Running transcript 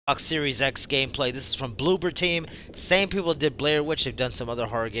Series X gameplay. This is from Bloober Team. Same people that did Blair Witch. They've done some other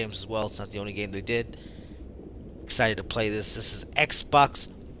horror games as well. It's not the only game they did. Excited to play this. This is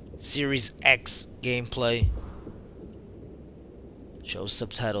Xbox Series X gameplay. Show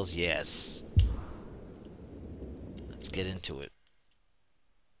subtitles, yes. Let's get into it.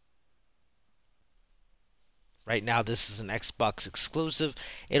 Right now, this is an Xbox exclusive.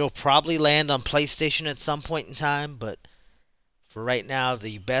 It'll probably land on PlayStation at some point in time, but for right now,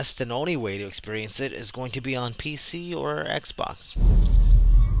 the best and only way to experience it is going to be on PC or Xbox.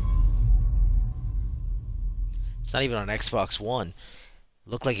 It's not even on Xbox One.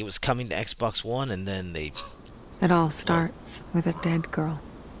 Looked like it was coming to Xbox One, and then they... It all starts with a dead girl.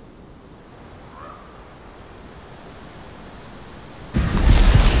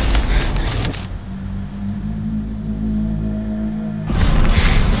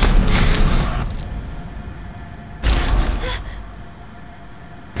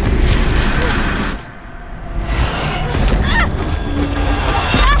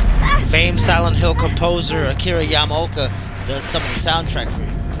 Famed Silent Hill composer Akira Yamaoka does some of the soundtrack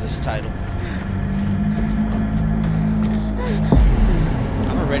for this title.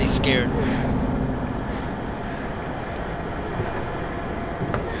 I'm already scared.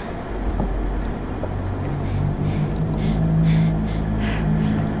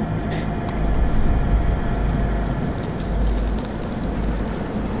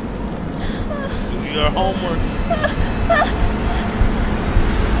 Do your homework.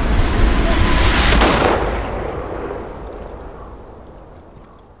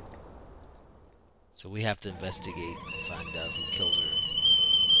 So we have to investigate and find out who killed her.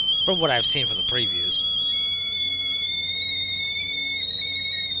 From what I've seen from the previews.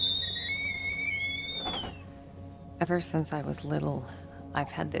 Ever since I was little,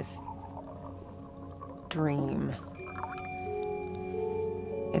 I've had this dream.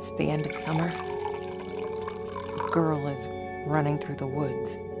 It's the end of summer. A girl is running through the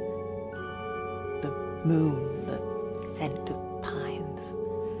woods. The moon, the scent of pines.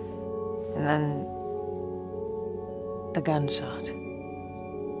 And then the gunshot.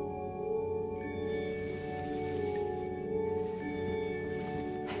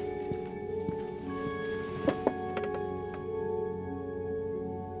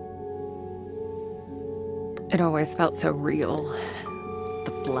 It always felt so real.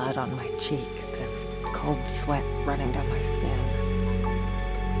 The blood on my cheek, the cold sweat running down my skin.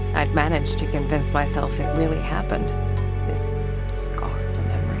 I'd managed to convince myself it really happened. This scar of a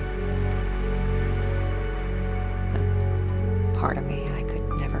memory. A part of me I could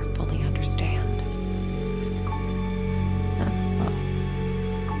never fully understand. Well,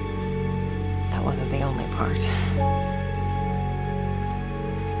 that wasn't the only part.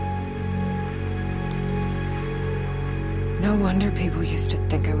 No wonder people used to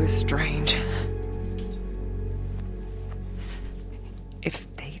think I was strange. If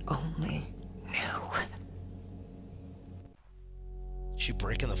they only knew. She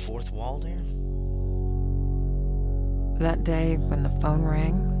breaking the fourth wall there? That day when the phone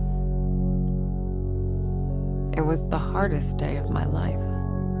rang, it was the hardest day of my life.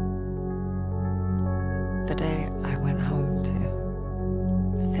 The day I went home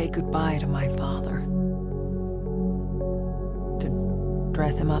to say goodbye to my father.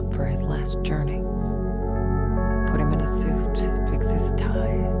 Dress him up for his last journey. Put him in a suit, fix his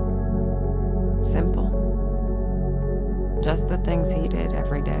tie. Simple. Just the things he did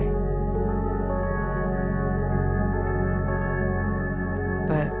every day.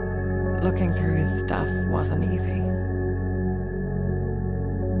 But looking through his stuff wasn't easy.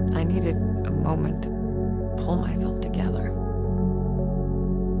 I needed a moment to pull myself together.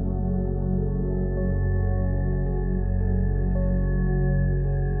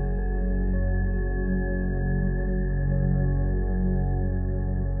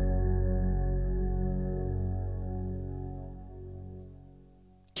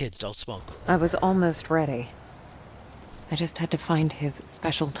 Kids don't smoke. I was almost ready. I just had to find his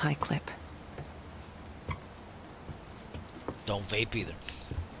special tie clip. Don't vape either.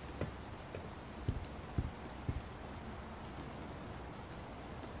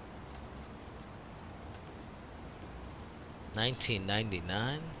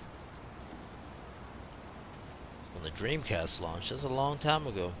 $19.99? When the Dreamcast launched. That's a long time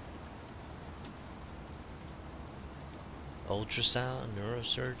ago. Ultrasound,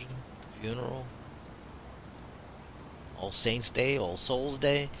 neurosurgeon, funeral, All Saints Day, All Souls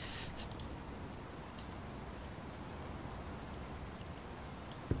Day.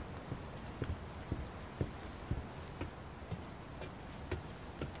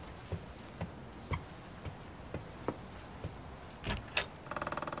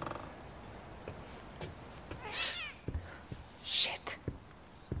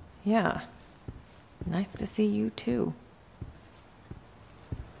 Yeah. Nice to see you too.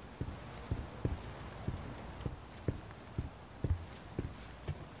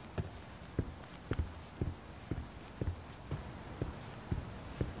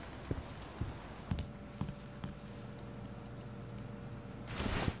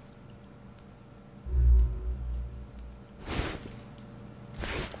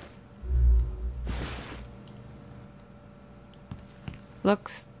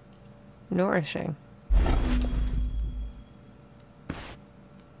 Looks nourishing.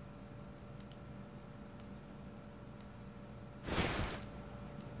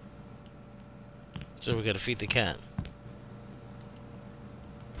 So we gotta feed the cat.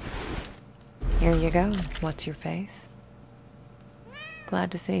 Here you go. What's your face?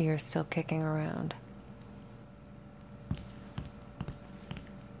 Glad to see you're still kicking around.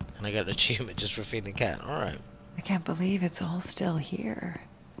 And I got an achievement just for feeding the cat. Alright. I can't believe it's all still here.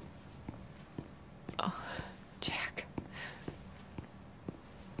 Oh, Jack.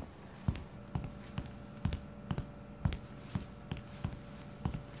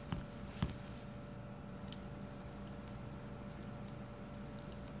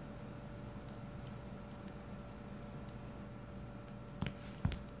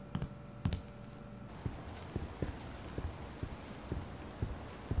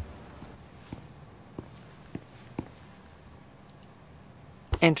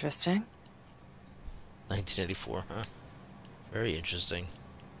 Interesting. 1984, huh? Very interesting.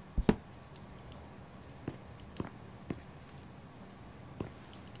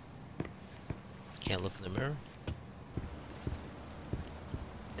 Can't look in the mirror?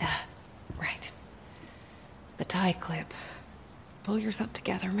 Right. The tie clip. Pull yours up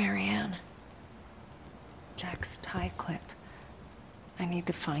together, Marianne. Jack's tie clip. I need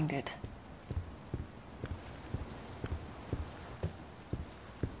to find it.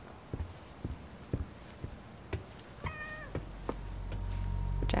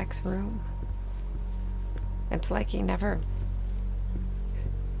 Jack's room. It's like he never...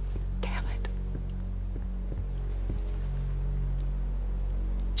 Damn it.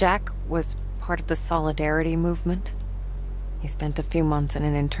 Jack was part of the Solidarity movement. He spent a few months in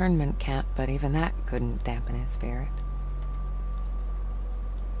an internment camp, but even that couldn't dampen his spirit.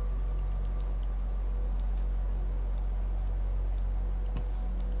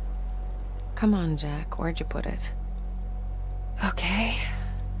 Come on, Jack. Where'd you put it? Okay.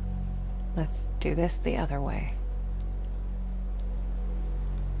 Let's do this the other way.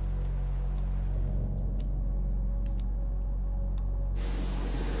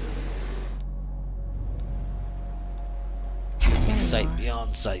 Sight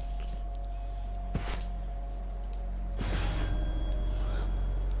beyond sight.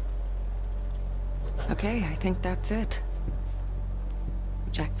 Okay, I think that's it.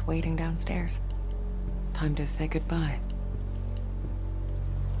 Jack's waiting downstairs. Time to say goodbye.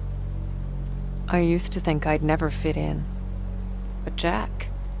 I used to think I'd never fit in. But Jack,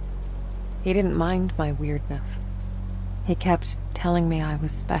 he didn't mind my weirdness. He kept telling me I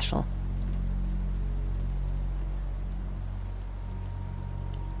was special.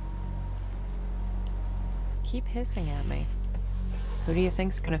 Keep hissing at me. Who do you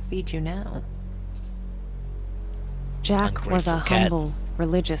think's gonna feed you now? Jack was a humble,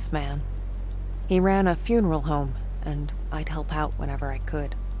 religious man. He ran a funeral home, and I'd help out whenever I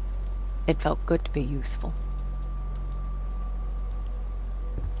could. It felt good to be useful.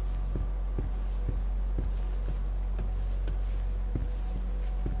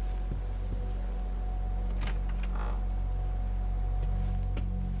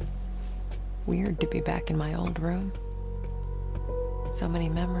 Weird to be back in my old room. So many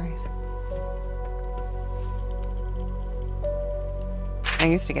memories. I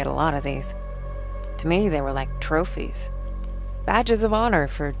used to get a lot of these. To me, they were like trophies. Badges of honor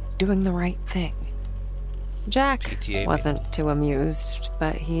for doing the right thing. Jack PTA wasn't too amused,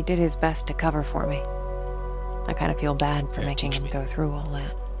 but he did his best to cover for me. I kind of feel bad for making him go through all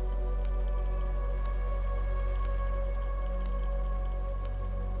that.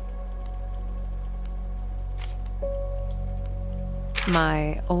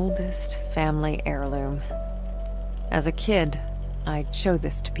 My oldest family heirloom. As a kid, I'd show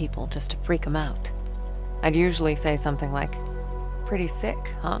this to people just to freak them out. I'd usually say something like, "Pretty sick,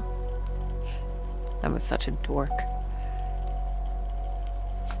 huh?" I was such a dork.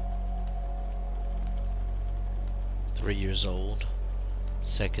 Three years old.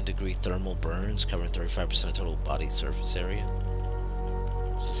 Second-degree thermal burns covering 35% of total body surface area.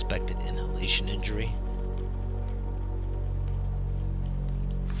 Suspected inhalation injury.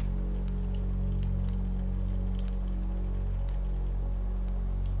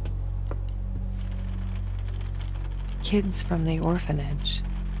 kids from the orphanage.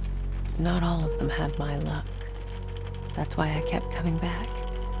 Not all of them had my luck. That's why I kept coming back.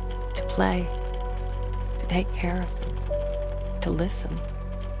 To play. To take care of them. To listen.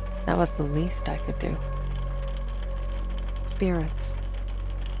 That was the least I could do. Spirits.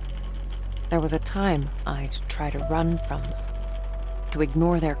 There was a time I'd try to run from them. To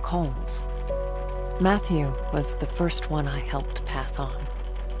ignore their calls. Matthew was the first one I helped pass on.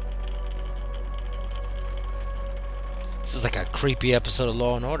 This is like a creepy episode of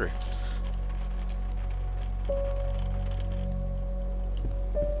Law and Order.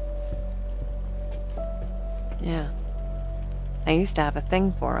 Yeah. I used to have a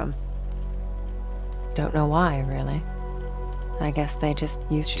thing for them. Don't know why, really. I guess they just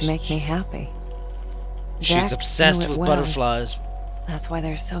used to make me happy. She's Jack obsessed knew it with well. butterflies. That's why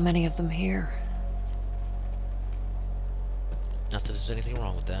there's so many of them here. Not that there's anything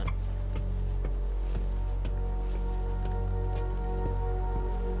wrong with that.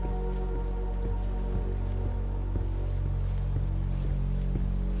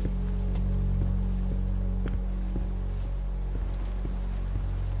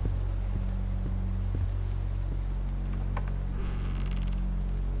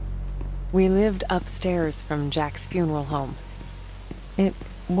 We lived upstairs from Jack's funeral home. It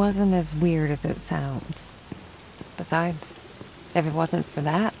wasn't as weird as it sounds. Besides, if it wasn't for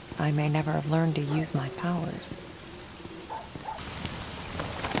that, I may never have learned to use my powers.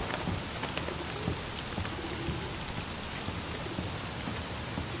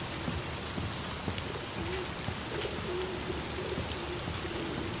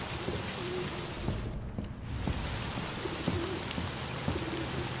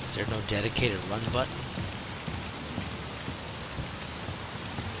 Is there no dedicated run button?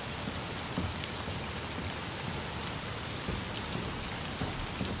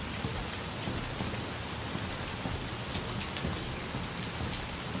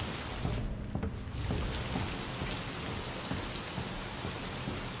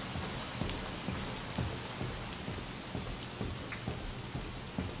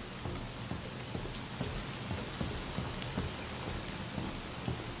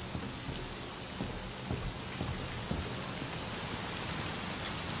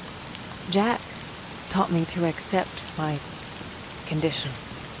 Jack taught me to accept my condition.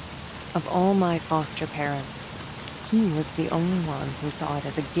 Of all my foster parents, he was the only one who saw it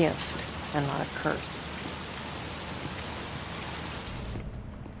as a gift and not a curse.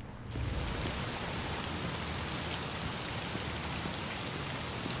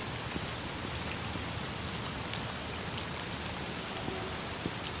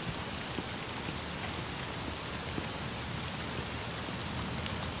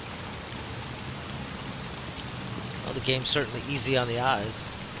 Well, the game's certainly easy on the eyes.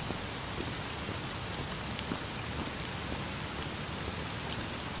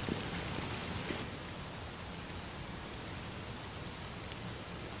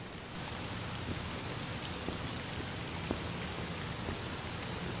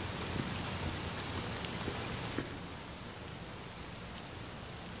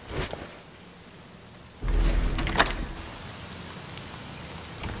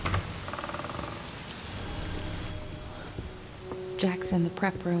 Jack's in the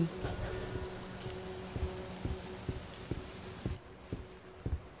prep room.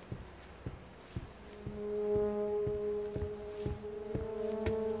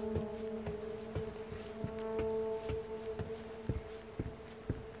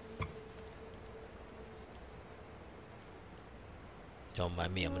 Don't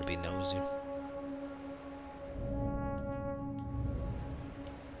mind me, I'm gonna be nosy.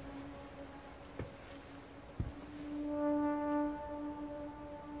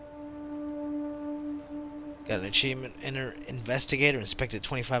 Got an achievement. Enter investigator. Inspected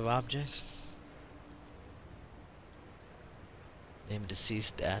 25 objects. Name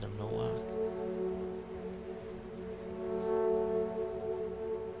deceased Adam Nowak.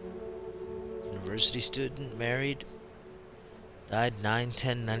 University student. Married. Died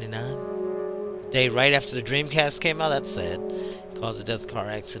 9/10/99. Day right after the Dreamcast came out. That's sad. Caused a death car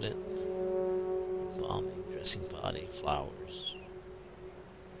accident. Bombing. Dressing body. Flowers.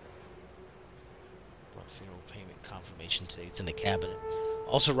 Funeral payment confirmation today. It's in the cabinet.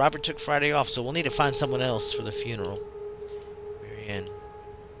 Also, Robert took Friday off, so we'll need to find someone else for the funeral. Marianne.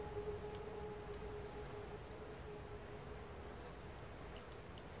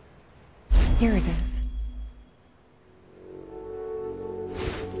 Here it is.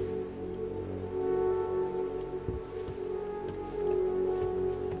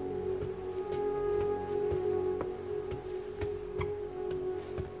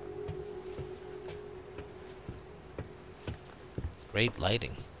 great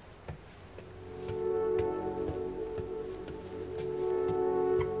lighting.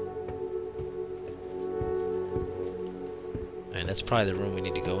 And that's probably the room we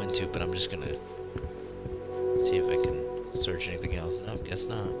need to go into, but I'm just gonna see if I can search anything else. No, guess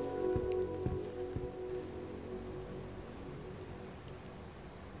not.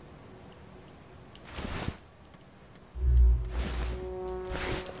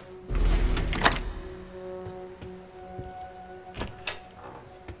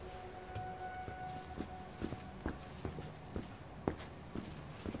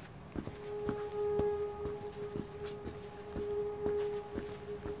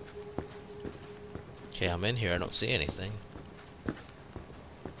 Okay, I'm in here. I don't see anything.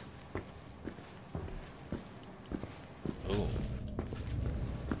 Ooh.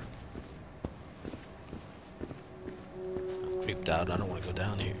 I'm creeped out. I don't want to go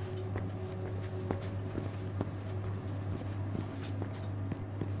down here.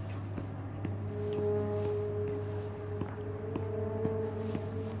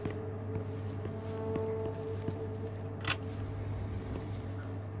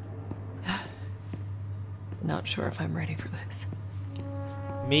 Not sure if I'm ready for this.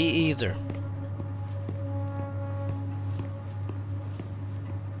 Me either.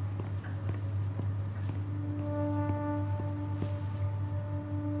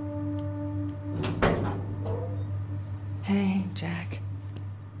 Hey, Jack.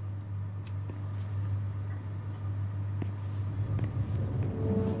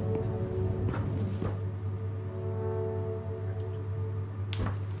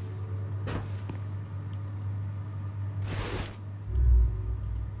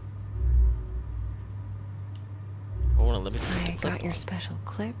 Let me put the I clip got your on. special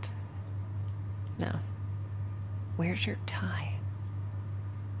clip. No. Where's your tie?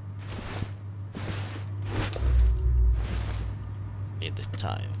 Need the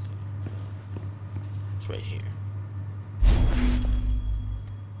tie. Okay. It's right here. I'm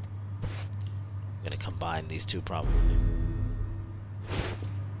gonna combine these two probably.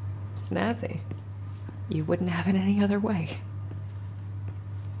 Snazzy. You wouldn't have it any other way.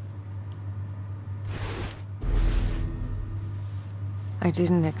 I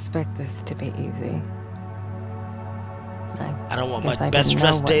didn't expect this to be easy. I don't want guess my I best didn't know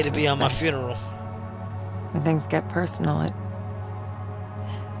dressed what day to to be on my expect. funeral. When things get personal, it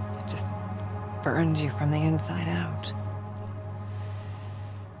just burns you from the inside out.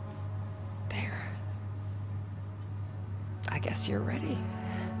 There. I guess you're ready.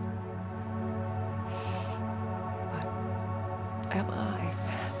 But am I?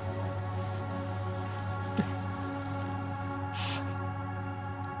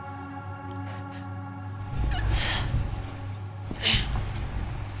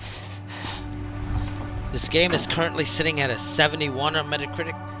 This game is currently sitting at a 71 on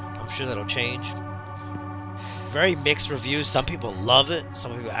Metacritic. I'm sure that'll change. Very mixed reviews. Some people love it.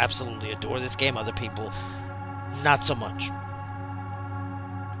 Some people absolutely adore this game. Other people, not so much.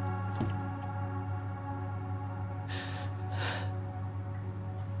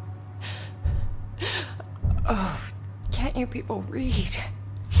 Oh, can't you people read?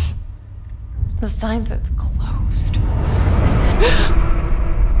 The sign says closed.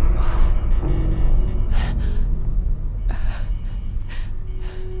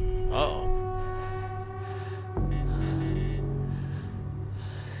 Uh-oh.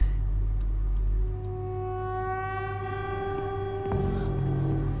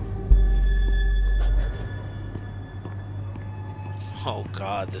 Oh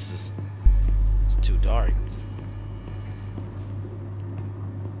God, it's too dark.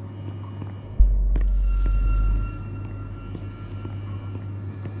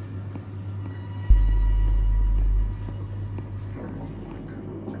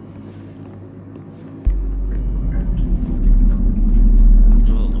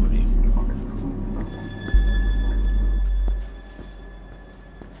 Oh Lordy.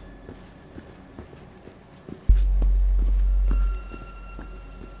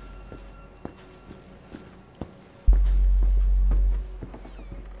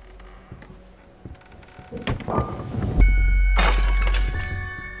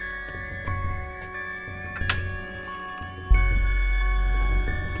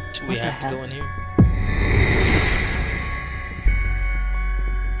 Do we What the have to hell? go in here?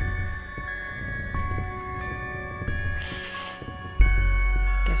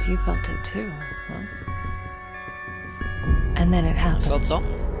 Guess you felt it too, huh? And then it I happened, felt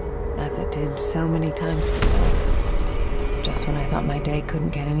something. as it did so many times before. Just when I thought my day couldn't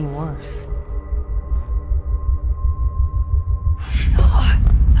get any worse.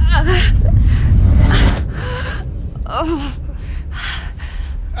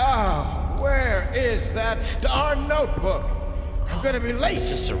 Oh, where is that darn notebook? I'm gonna be late.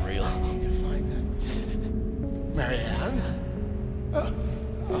 This is surreal. I need to find that. Marianne?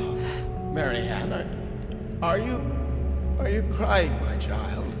 Marianne, are you crying, my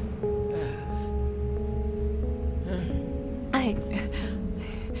child?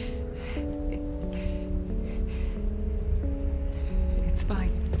 It's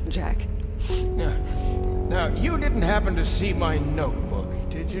fine, Jack. Now, you didn't happen to see my notebook,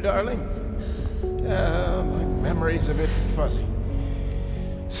 did you, darling? My memory's a bit fuzzy.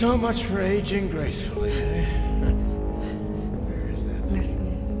 So much for aging gracefully, eh? Where is that thing?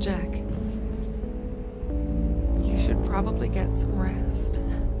 Listen, Jack. You should probably get some rest.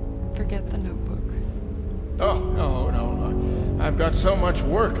 Forget the notebook. Oh, no. I've got so much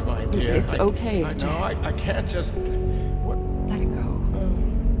work, my dear. It's okay, No, Jack. I can't just... What? Let it go.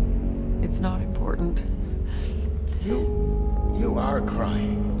 It's not important. You are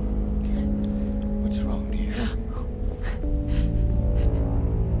crying. What's wrong, dear?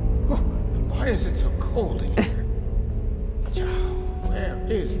 Oh, why is it so cold in here? Where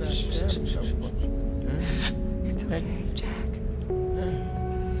is that damn notebook? It's okay, Jack.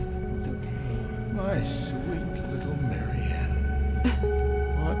 It's okay. My sweet little Marianne.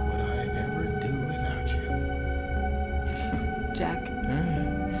 What would I ever do without you? Jack,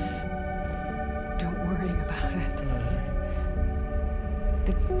 don't worry about it.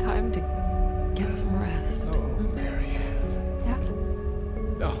 It's time to get some rest. Oh, Marianne. Yeah?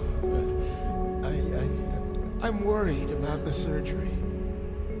 Oh, I'm worried about the surgery.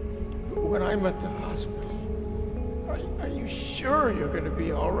 When I'm at the hospital, are you sure you're going to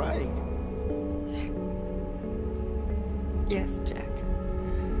be all right? Yes, Jack.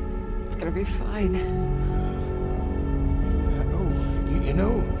 It's gonna be fine. You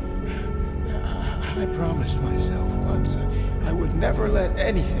know, I promised myself once I would never let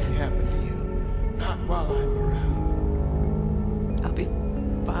anything happen to you. Not while I'm around. I'll be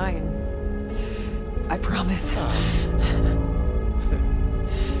fine. I promise.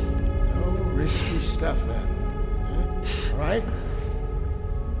 No risky stuff then. Huh? All right?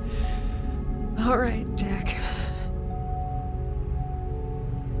 All right, Jack.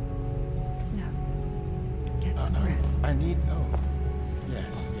 Now, get some rest. I need... Oh,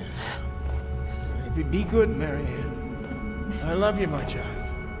 yes. Be good, Marianne. I love you, my child.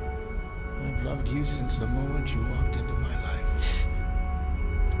 I've loved you since the moment you walked into my life.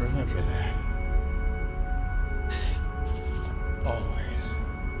 Remember that. Always.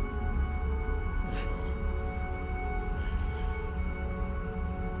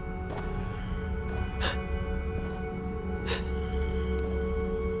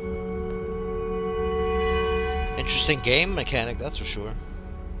 Interesting game mechanic, that's for sure.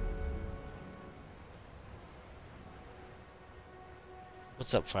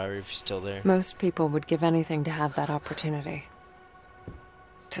 What's up, Fiery, if you're still there? Most people would give anything to have that opportunity.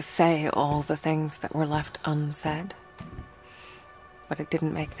 To say all the things that were left unsaid. But it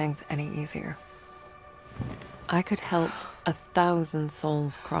didn't make things any easier. I could help 1,000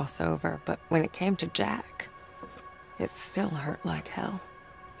 souls cross over, but when it came to Jack, it still hurt like hell.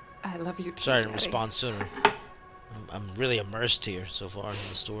 I love you too, Sorry I didn't Daddy. respond sooner. I'm really immersed here so far in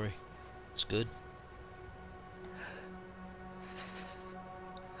the story. It's good.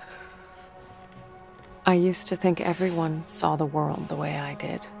 I used to think everyone saw the world the way I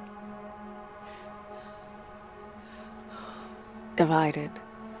did. Divided.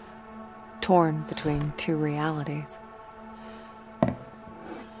 Torn between two realities.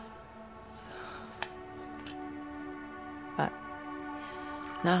 But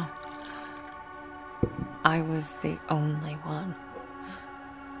no. I was the only one.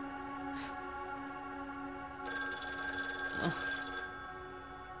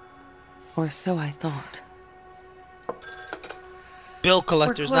 Or so I thought. Bill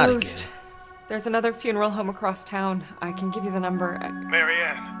collector's not again. There's another funeral home across town. I can give you the number.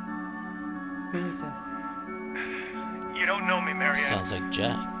 Marianne, Who is this? you don't know me, Marianne, Sounds like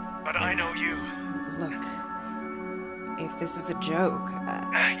Jack. but I know you. Look, if this is a joke,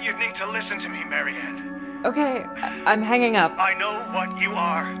 You need to listen to me, Marianne. okay, I'm hanging up. I know what you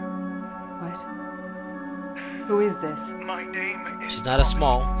are. What? Who is this? My name is... She's not a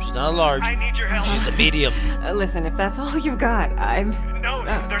small, she's not a large, I need your help. she's the medium. Listen, if that's all you've got, I'm... No,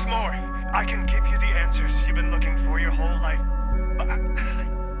 there's more. I can give you the answers you've been looking for your whole life. But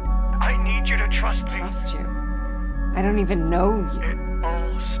I need you to trust me. Trust you. I don't even know you. It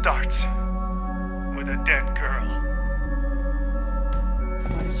all starts with a dead girl.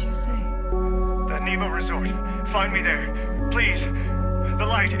 What did you say? The Neva Resort. Find me there. Please. The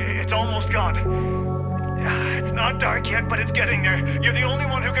light, it's almost gone. It's not dark yet, but it's getting there. You're the only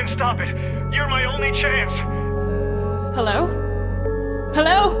one who can stop it. You're my only chance. Hello?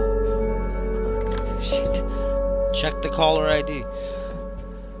 Hello? Shit. Check the caller ID.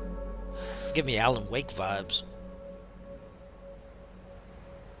 This give me Alan Wake vibes.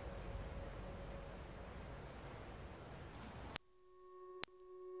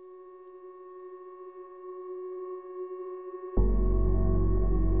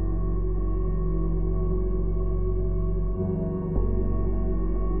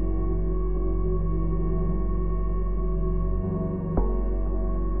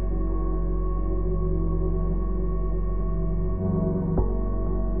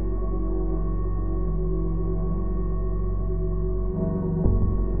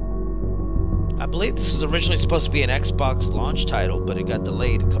 I believe this was originally supposed to be an Xbox launch title, but it got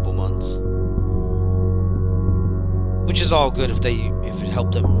delayed a couple months. Which is all good if it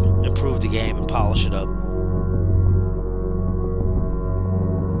helped them improve the game and polish it up.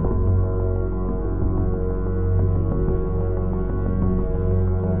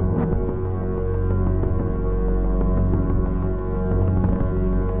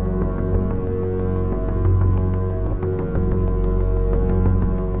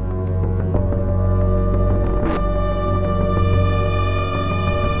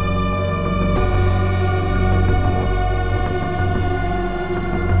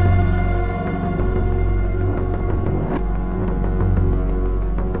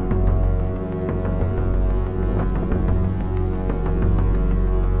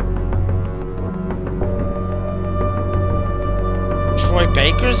 Troy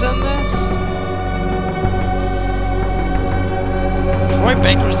Baker's in this? Troy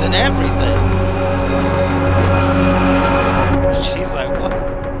Baker's in everything. She's like, what?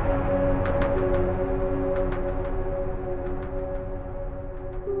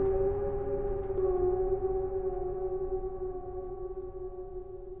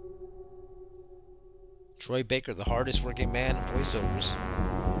 Troy Baker, the hardest working man in voiceovers.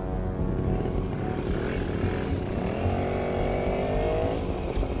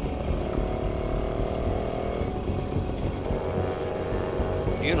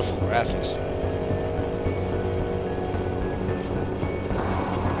 Beautiful graphics.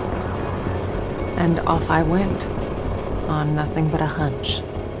 And off I went, on nothing but a hunch.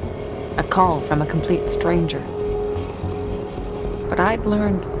 A call from a complete stranger. But I'd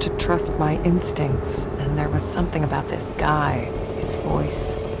learned to trust my instincts, and there was something about this guy, his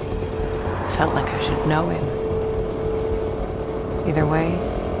voice. I felt like I should know him. Either way,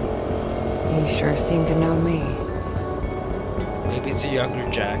 he sure seemed to know me. Maybe it's a younger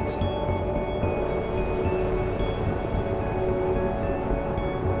Jack.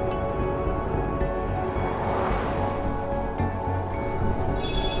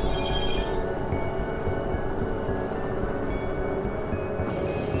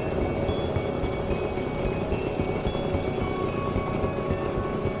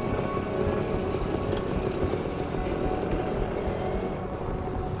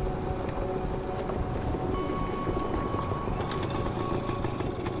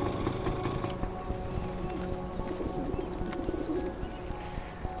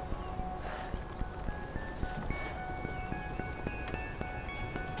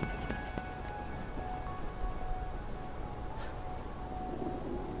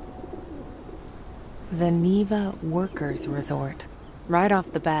 The Neva Workers Resort. Right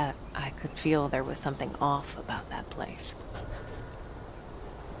off the bat, I could feel there was something off about that place.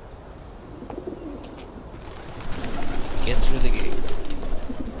 Get through the gate.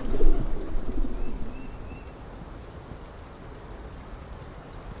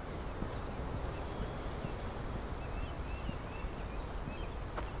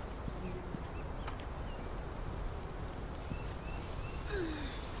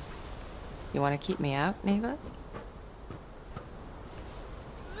 You want to keep me out, Neva?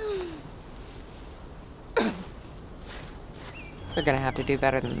 We're gonna have to do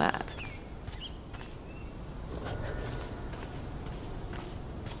better than that.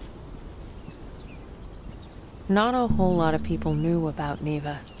 Not a whole lot of people knew about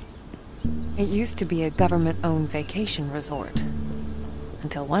Neva. It used to be a government-owned vacation resort.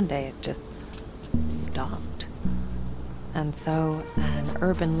 Until one day it just stopped. And so, an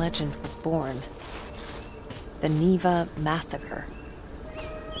urban legend was born. The Neva Massacre.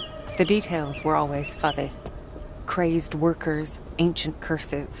 The details were always fuzzy. Crazed workers, ancient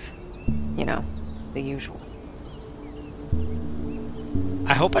curses. You know, the usual.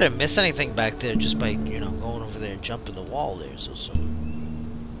 I hope I didn't miss anything back there just by, going over there and jumping the wall there so soon.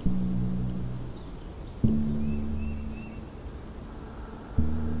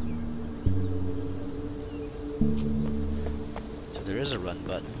 is a run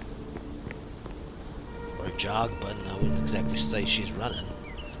button. Or a jog button. I wouldn't exactly say she's running.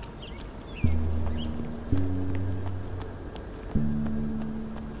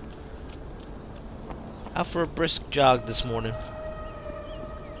 Out for a brisk jog this morning.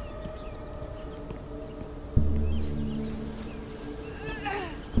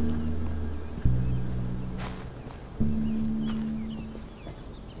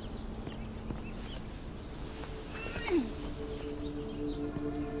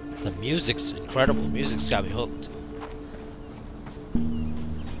 The music's incredible. The music's got me hooked.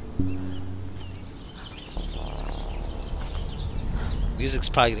 Music's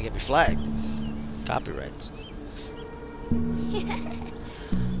probably gonna get me flagged. Copyrights.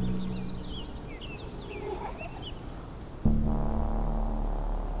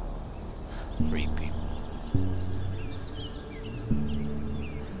 Creepy.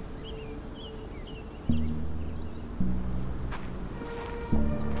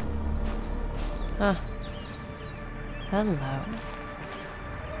 Huh. Hello.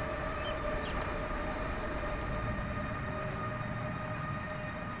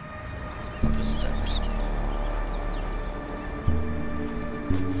 Footsteps.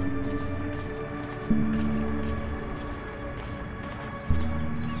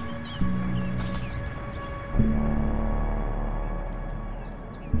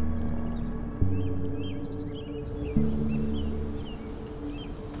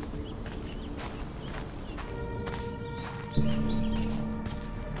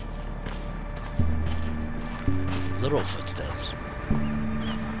 Literal footsteps.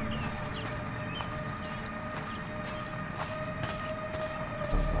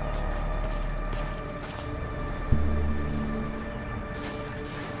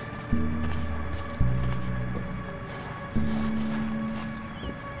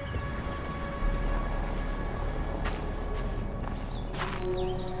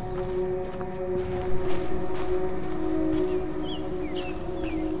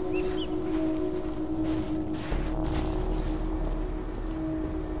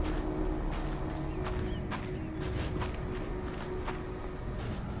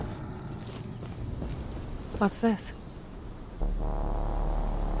 What's this?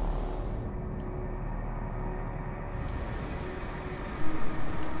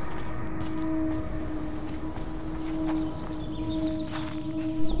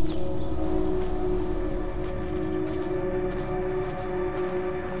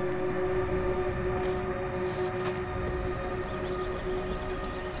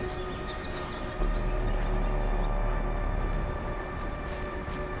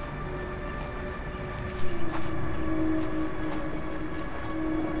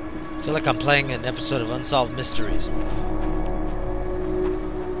 I feel like I'm playing an episode of Unsolved Mysteries.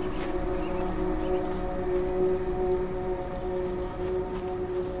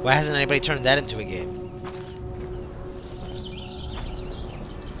 Why hasn't anybody turned that into a game?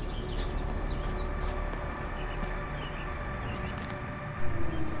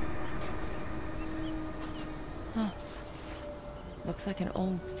 Huh. Looks like an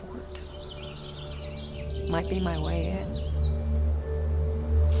old fort. Might be my way in.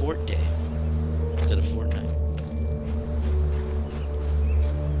 Fort Day instead of Fortnite.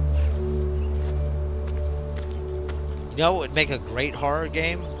 You know what would make a great horror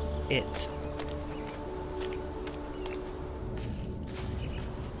game? It.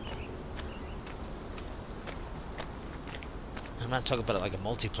 I'm not talking about it like a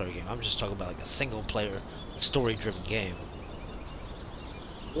multiplayer game. I'm just talking about like a single player story-driven game.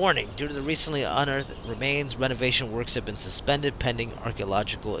 Warning, due to the recently unearthed remains, renovation works have been suspended pending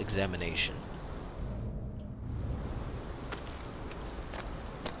archaeological examination.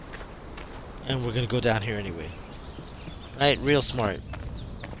 And we're gonna go down here anyway. Right, real smart.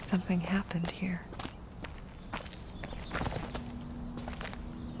 Something happened here.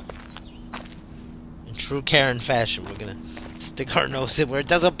 In true Karen fashion, we're gonna stick our nose in where it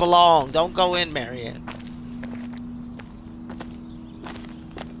doesn't belong. Don't go in, Marianne.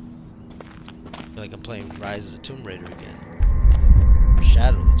 I feel like I'm playing Rise of the Tomb Raider again. Or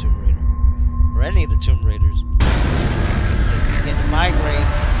Shadow of the Tomb Raider. Or any of the Tomb Raiders. I'm getting a migraine.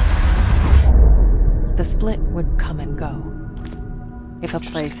 The split would come and go. If a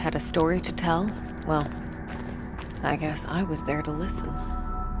place had a story to tell, well, I guess I was there to listen.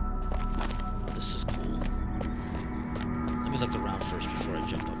 Oh, this is cool. Let me look around first before I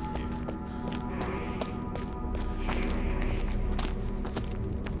jump up here.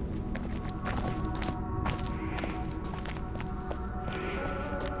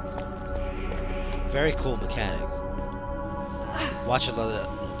 Very cool mechanic. Watch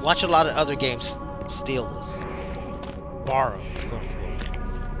a lot of other games steal this. Borrow, quote unquote.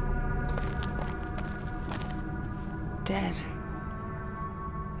 dead.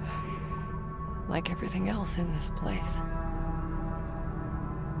 Like everything else in this place.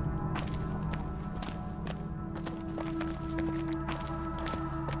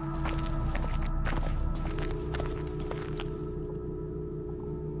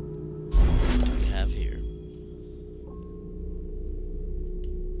 What do we have here?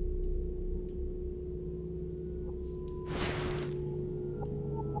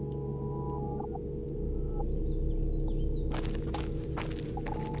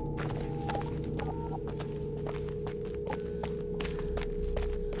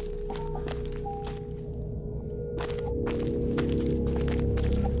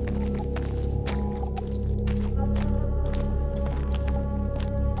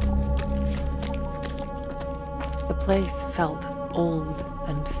 The place felt old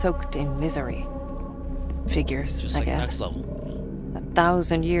and soaked in misery. Figures, Just I like guess. next level.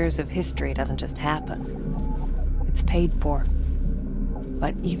 1,000 years of history doesn't just happen. It's paid for.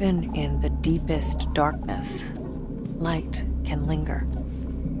 But even in the deepest darkness, light can linger.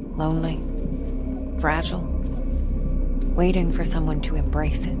 Lonely, fragile, waiting for someone to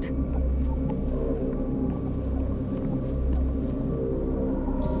embrace it.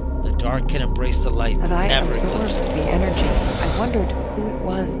 The dark can embrace the light, As but I never absorbed eclipse it. the energy, I wondered who it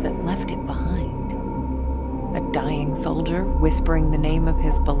was that left it behind. A dying soldier whispering the name of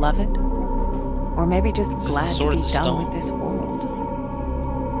his beloved? Or maybe just Is this the glad to Sword be of the done Stone? with this world.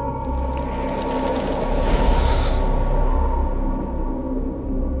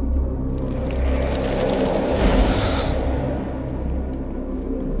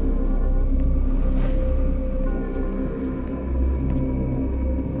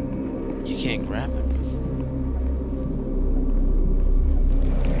 You can't grab it.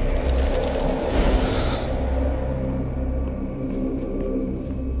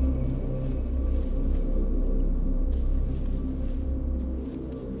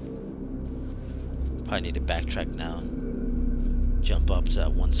 Probably need to backtrack now. Jump up to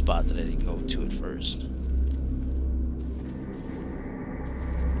that one spot that I didn't go to at first.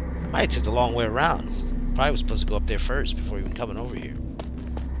 I might have took the long way around. Probably was supposed to go up there first before even coming over here.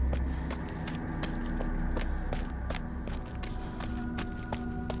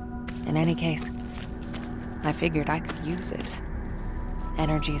 In any case, I figured I could use it.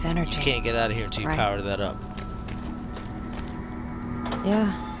 Energy's energy. You can't get out of here until you Right. power that up.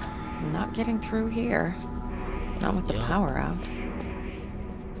 Yeah, not getting through here. Not with the Yeah. power out.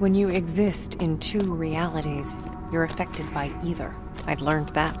 When you exist in two realities, you're affected by either. I'd learned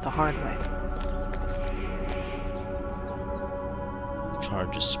that the hard way.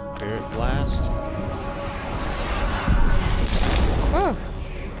 Charge a spirit blast. Oh,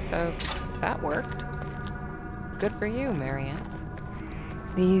 so that worked. Good for you, Marianne.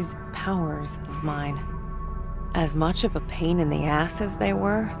 These powers of mine, as much of a pain in the ass as they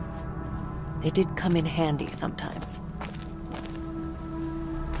were, they did come in handy sometimes.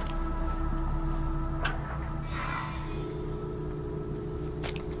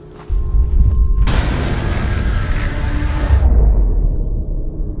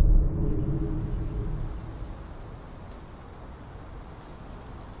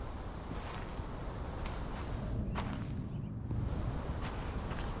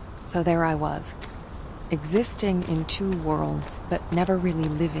 So there I was, existing in two worlds, but never really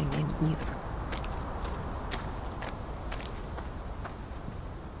living in either.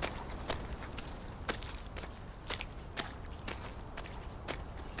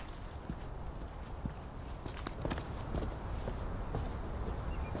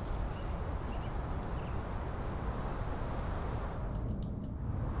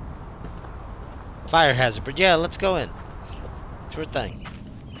 Fire hazard, but yeah, let's go in. Sure thing.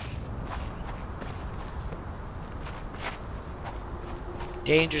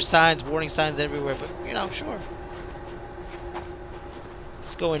 Danger signs, warning signs everywhere, but you know, sure.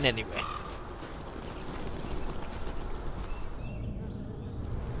 Let's go in anyway.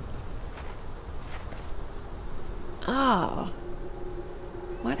 Oh,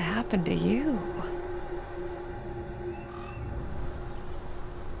 what happened to you?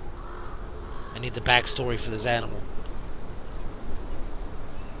 I need the backstory for this animal.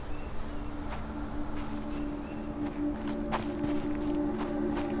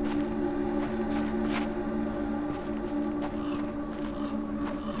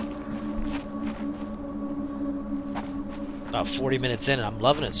 About 40 minutes in, and I'm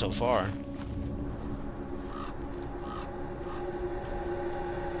loving it so far.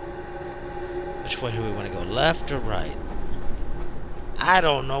 Which way do we want to go? Left or right? I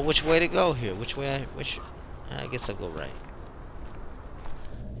don't know which way to go here. Which way? I guess I'll go right.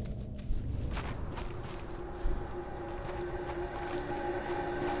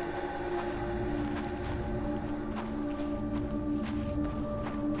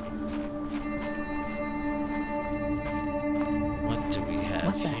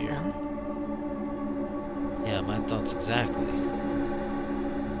 Exactly.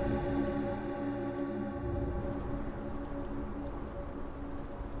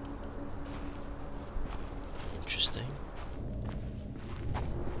 Interesting.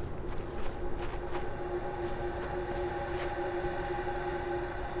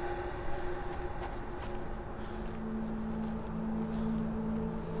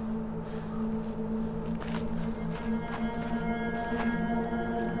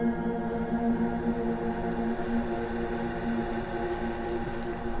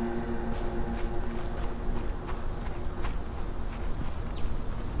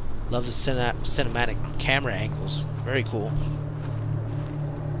 Love the cinematic camera angles. Very cool.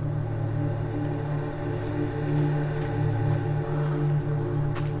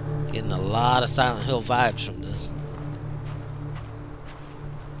 Getting a lot of Silent Hill vibes from this.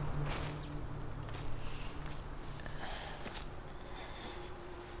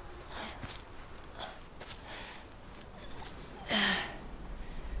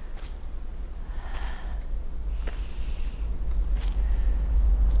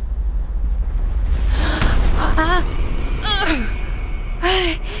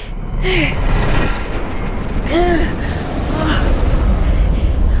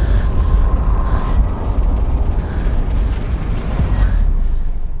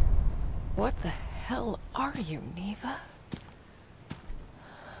 What the hell are you, Neva?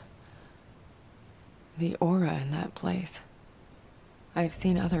 The aura in that place. I've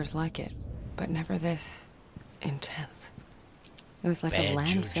seen others like it, but never this intense. It was like Bad a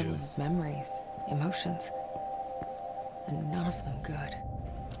landfill juju. of memories, emotions, and none of them good.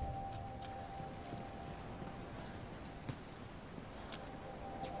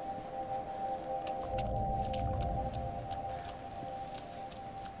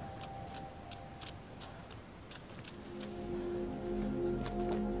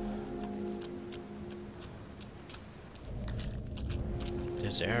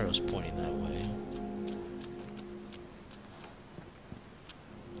 There's arrows pointing that way.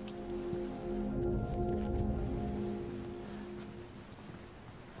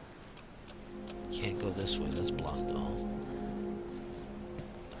 Can't go this way, that's blocked off.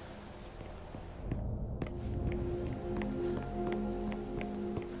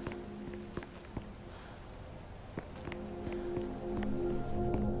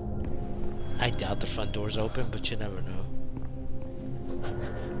 I doubt the front door's open, but you never know.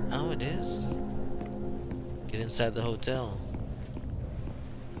 Oh, it is. Get inside the hotel.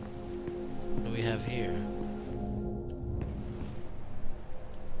 What do we have here?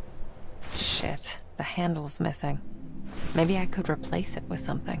 Shit, the handle's missing. Maybe I could replace it with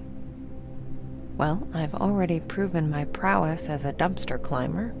something. Well, I've already proven my prowess as a dumpster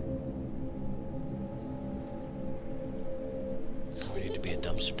climber. We need to be a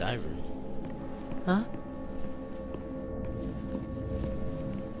dumpster diver. Huh?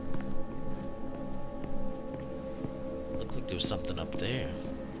 Looked like there was something up there.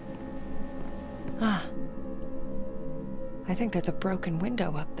 Ah. I think there's a broken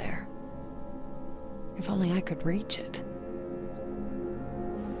window up there. If only I could reach it.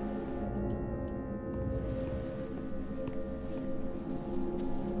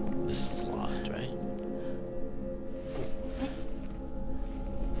 This is locked, right?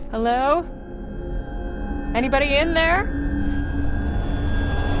 Hello? Anybody in there?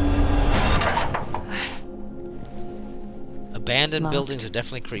 Abandoned Locked. buildings are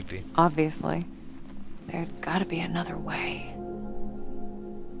definitely creepy. Obviously. There's gotta be another way.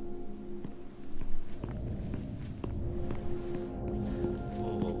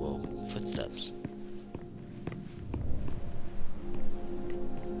 Whoa, whoa, whoa. Footsteps.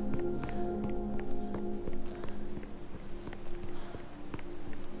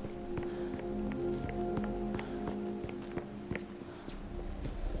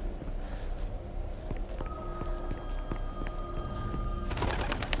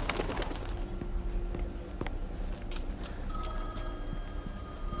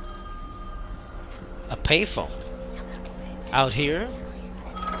 A payphone. Out here?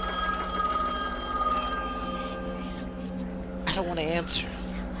 I don't want to answer.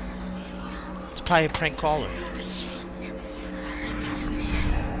 It's probably a prank caller.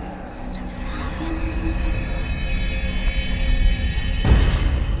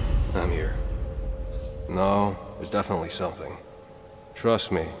 I'm here. No, there's definitely something.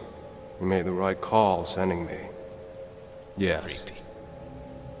 Trust me, you made the right call sending me. Yes, Creepy.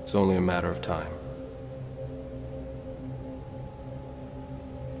 it's only a matter of time.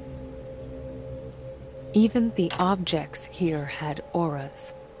 Even the objects here had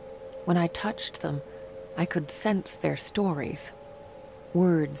auras. When I touched them, I could sense their stories.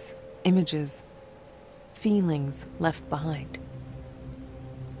 Words, images, feelings left behind.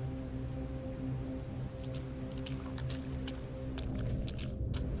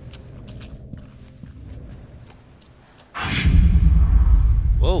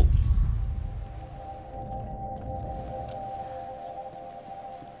 Whoa.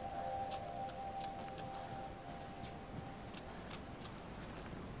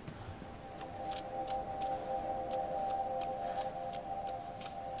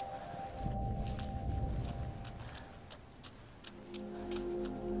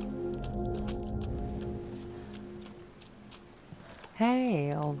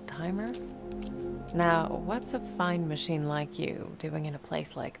 Hey, old timer. Now, what's a fine machine like you doing in a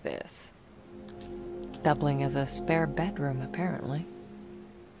place like this? Doubling as a spare bedroom, apparently.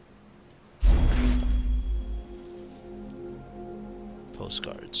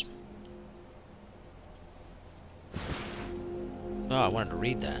 Postcards. Oh, I wanted to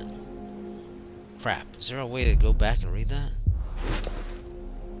read that. Crap. Is there a way to go back and read that?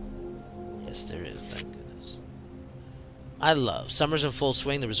 Yes, there is. Thank goodness. My love. Summer's in full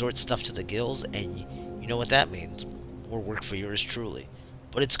swing. The resort's stuffed to the gills, and you know what that means. More work for yours truly.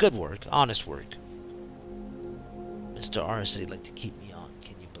 But it's good work. Honest work. Mr. R said he'd like to keep me on.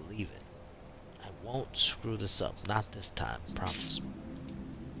 Can you believe it? I won't screw this up. Not this time. Promise.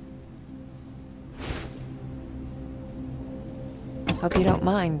 Hope you don't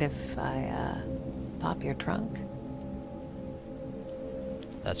mind if I, pop your trunk.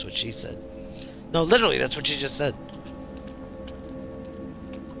 That's what she said. No, literally, that's what she just said.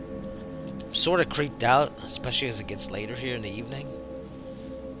 I'm sort of creeped out, especially as it gets later here in the evening.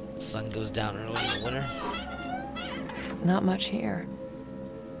 The sun goes down early in the winter. Not much here.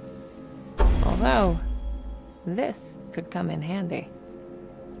 Although, this could come in handy.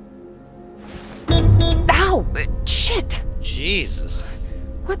 Ow! Shit! Jesus.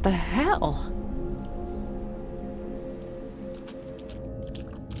 What the hell?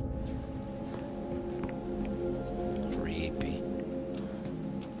 Creepy.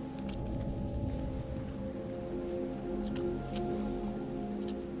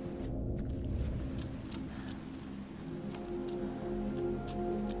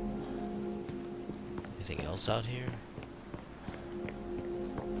 Anything else out here?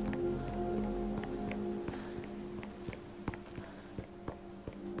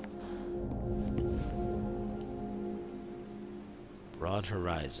 Broad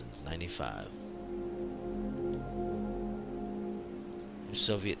Horizons, 95. New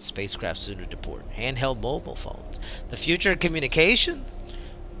Soviet spacecraft soon to deport. Handheld mobile phones. The future of communication?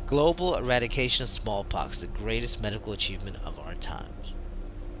 Global eradication of smallpox, the greatest medical achievement of our times.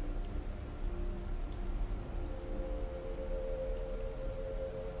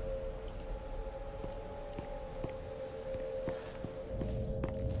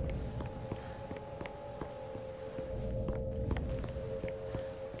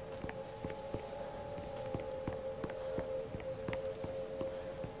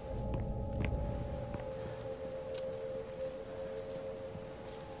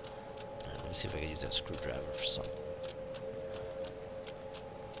 Let me see if I can use that screwdriver for something.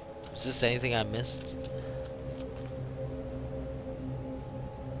 Is this anything I missed?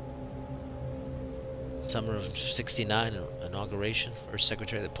 Summer of '69 inauguration. First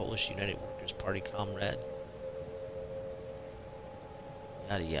Secretary of the Polish United Workers' Party comrade.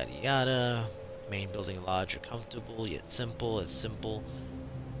 Yada yada yada. Main building lodge are comfortable yet simple. As simple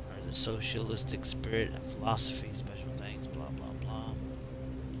are the socialistic spirit and philosophy. Special thanks. Blah blah blah.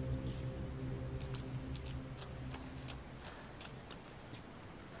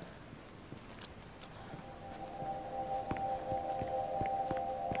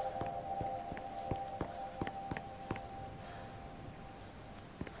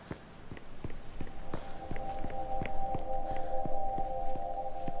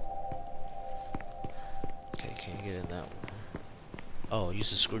 Can't get in that one. Oh,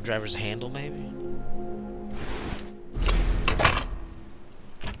 use the screwdriver's handle, maybe?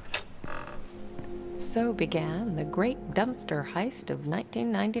 So began the great dumpster heist of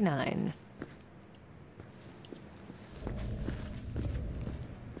 1999.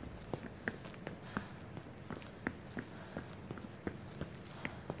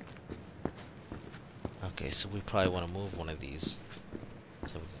 Okay, so we probably want to move one of these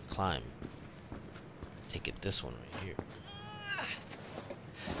so we can climb. Take it this one right here.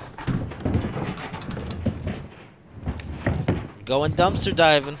 We're going dumpster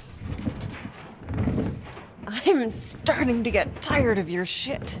diving. I'm starting to get tired of your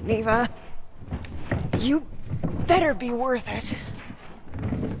shit, Neva. You better be worth it.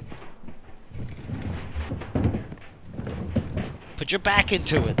 Put your back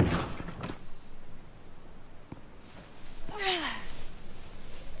into it.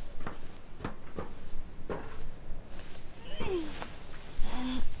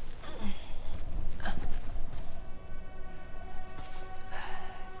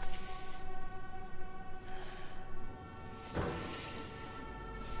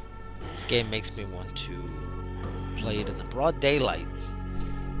 This game makes me want to play it in the broad daylight.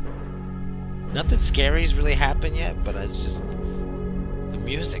 Nothing scary's really happened yet, but it's just the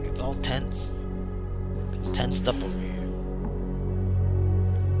music. It's all tense. I'm tensed up over here.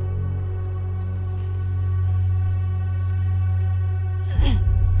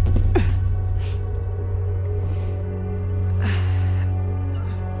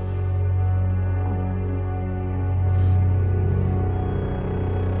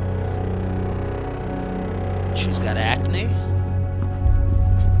 She's got acne.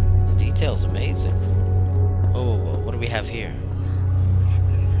 The detail's amazing. Whoa, whoa, whoa. What do we have here?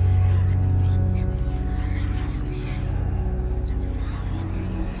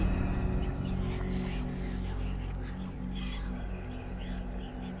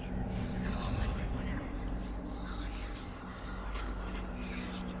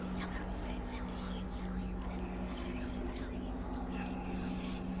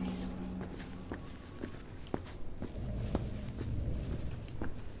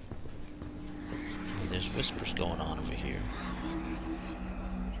 There's whispers going on over here.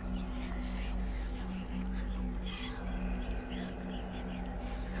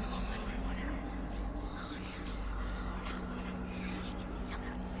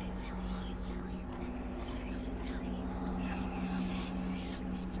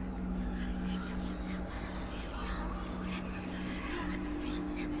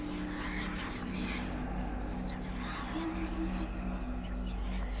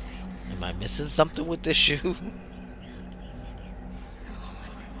 Am I missing something with this shoe?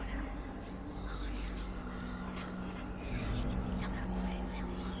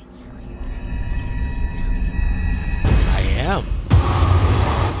 I am.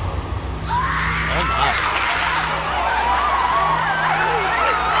 Oh my.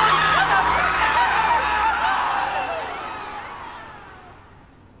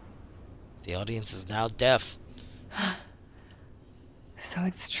 The audience is now deaf. So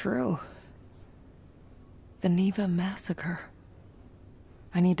it's true. The Neva massacre.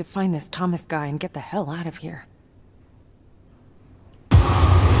 I need to find this Thomas guy and get the hell out of here.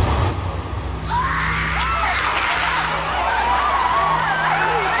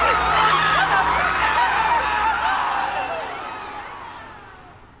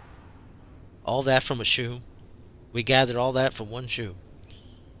 All that from a shoe? We gathered all that from one shoe.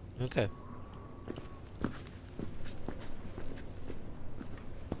 Okay.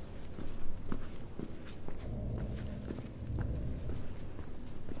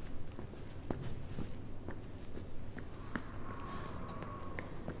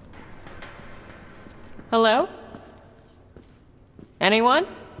 Hello? Anyone?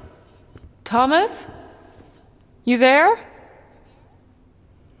 Thomas? You there?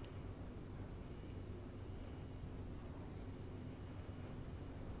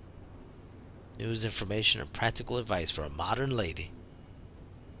 News, information, and practical advice for a modern lady.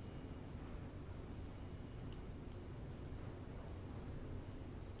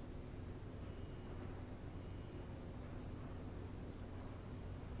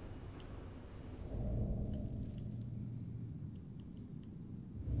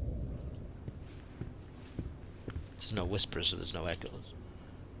 There's no whispers, so there's no echoes.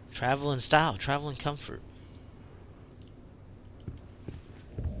 Travel in style, travel in comfort.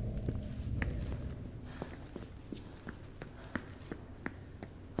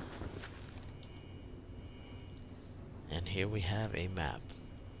 And here we have a map.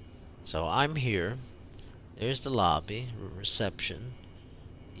 So I'm here. There's the lobby, reception,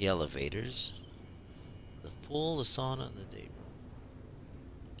 the elevators, the pool, the sauna, and the day room.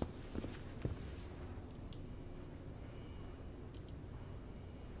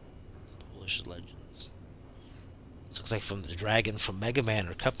 Polish legends. This looks like from the dragon from Mega Man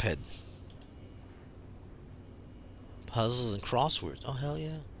or Cuphead. Puzzles and crosswords. Oh, hell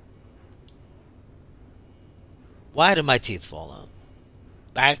yeah. Why did my teeth fall out?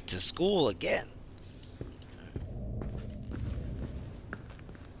 Back to school again.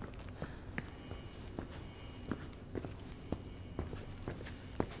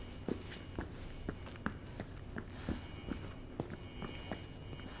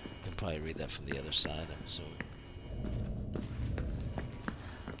 I can probably read that from the other side, I'm assuming.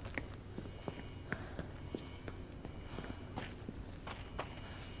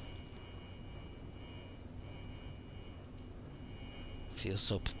 Feels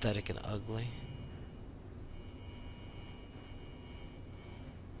so pathetic and ugly.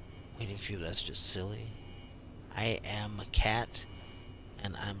 Waiting for you, that's just silly. I am a cat,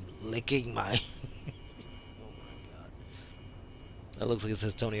 and I'm licking my... Oh my god. That looks like it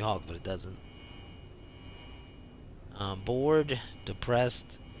says Tony Hawk, but it doesn't. Bored,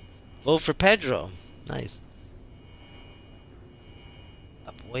 depressed, Vote for Pedro. Nice.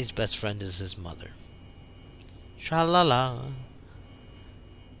 A boy's best friend is his mother. Tra-la-la.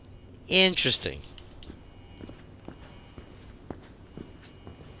 Interesting.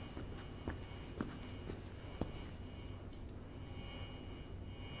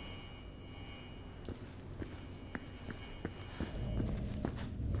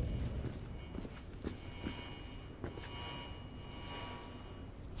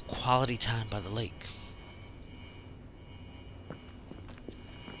 Quality time by the lake.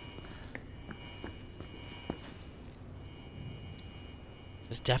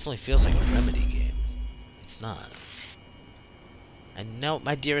 This definitely feels like a Remedy game. It's not. I know,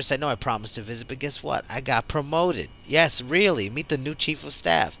 my dearest, I know I promised to visit, but guess what? I got promoted. Yes, really. Meet the new chief of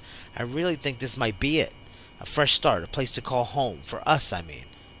staff. I really think this might be it. A fresh start, a place to call home. For us, I mean.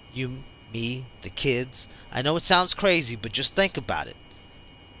 You, me, the kids. I know it sounds crazy, but just think about it.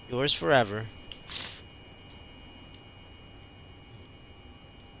 Yours forever.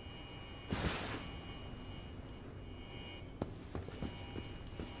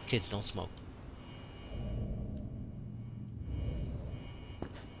 Kids don't smoke.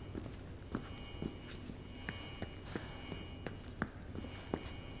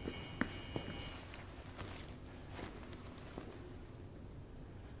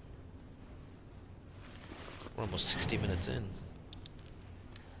 We're almost 60 minutes in.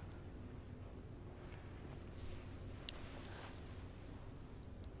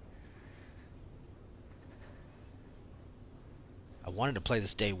 I wanted to play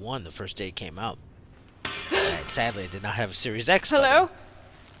this day one, the first day it came out. Sadly, I did not have a Series X. Hello? Button.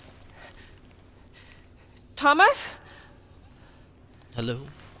 Thomas? Hello?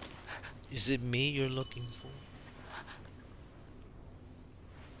 Is it me you're looking for?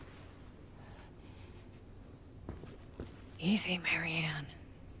 Easy, Marianne.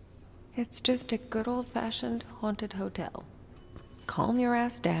 It's just a good old-fashioned haunted hotel. Calm your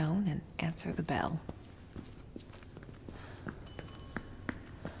ass down and answer the bell.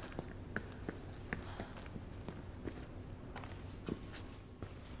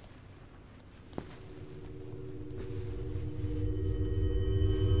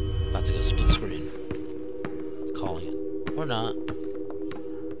 About to go split screen. Calling it. Or not.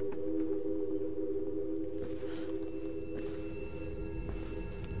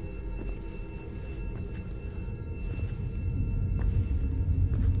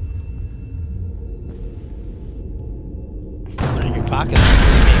 Put it in your pocket.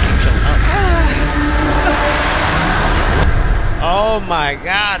 You can't keep showing up. Oh my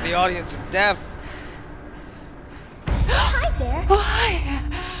god, the audience is deaf. Hi there. Oh, hi.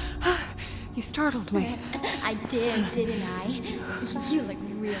 You startled me. I did, didn't I? You look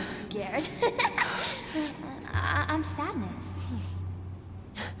real scared. I'm Sadness.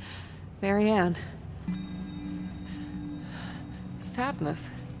 Marianne. Sadness.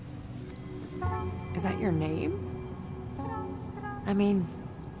 Is that your name? I mean,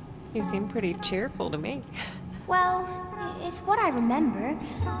 you seem pretty cheerful to me. Well, it's what I remember.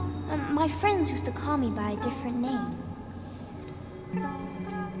 My friends used to call me by a different name.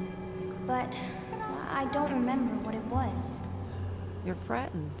 But I don't remember what it was. Your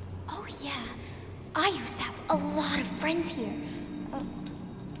friends. Oh yeah, I used to have a lot of friends here. But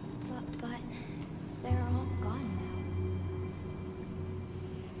they're all gone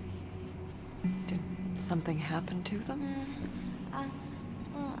now. Did something happen to them?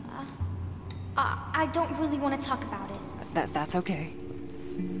 I don't really want to talk about it. That's okay.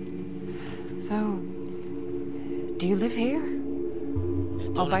 So, do you live here? Yeah,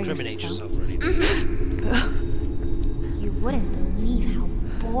 All don't by incriminate yourself? yourself or anything. You wouldn't believe how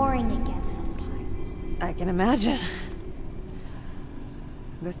boring it gets sometimes. I can imagine.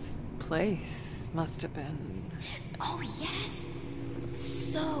 This place must have been... Oh yes,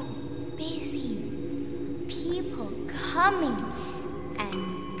 so busy. People coming and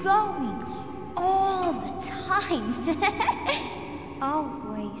going all the time.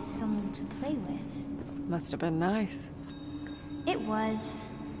 Always someone to play with. Must have been nice. It was.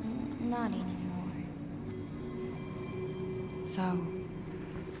 Not anymore. So...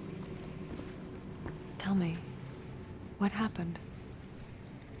 Tell me, what happened?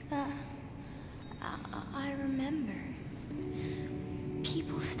 I remember.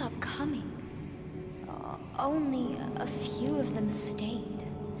 People stopped coming. Only a few of them stayed.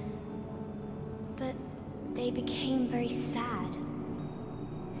 But they became very sad.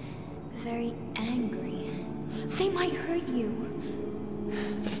 Very angry. They might hurt you.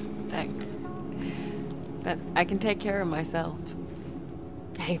 Thanks. But I can take care of myself.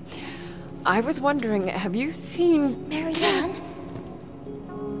 Hey, I was wondering, have you seen... Marianne?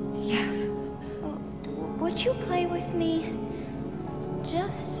 Yeah. Won't you play with me?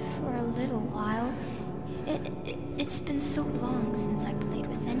 Just for a little while. It's been so long since I played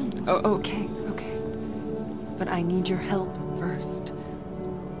with anyone. Oh, okay. But I need your help first.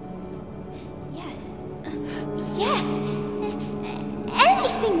 Yes. Yes!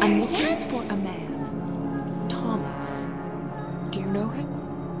 Anything, I'm Marianne! looking for a man. Thomas. Do you know him?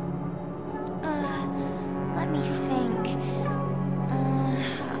 Let me think.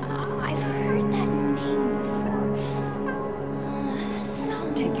 I've heard that name before.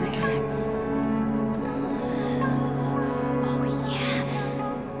 Somewhere. Take your time. Oh,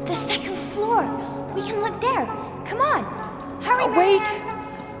 yeah. The second floor. We can look there. Come on. Hurry, Wait!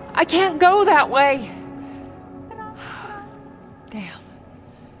 Marianne. I can't go that way! Damn.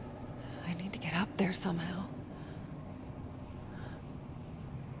 I need to get up there somehow.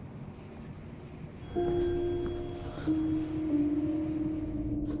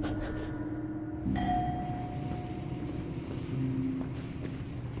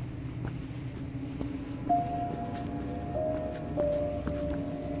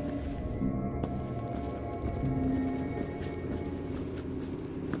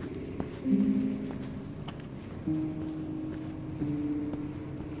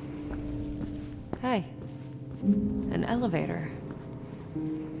 Hey, an elevator.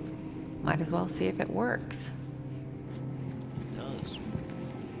 Might as well see if it works. It does.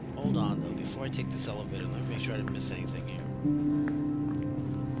 Hold on, though. Before I take this elevator, let me make sure I didn't miss anything here.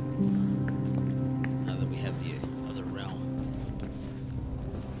 Now that we have the other realm.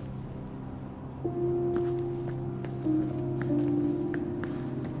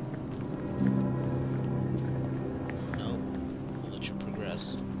 Nope. I'll let you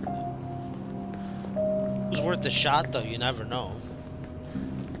progress. It was worth the shot, though. You never know.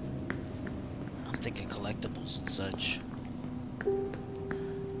 I'm thinking collectibles and such.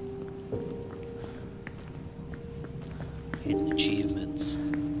 Hidden achievements.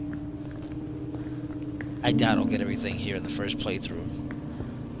 I doubt I'll get everything here in the first playthrough.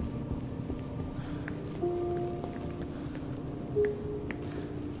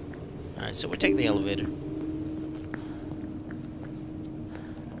 Alright, so we're taking the elevator.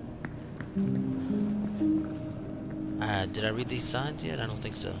 Did I read these signs yet? I don't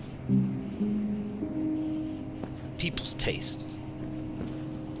think so. People's taste.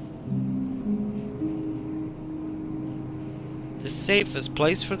 The safest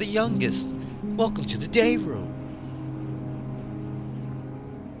place for the youngest. Welcome to the day room.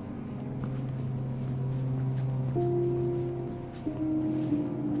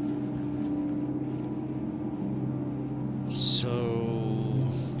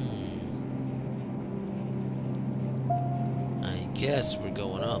 Guess we're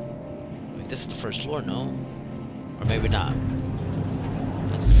going up. I mean, this is the first floor, no? Or maybe not.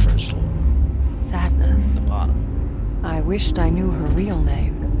 That's the first floor. Sadness. The bottom. I wished I knew her real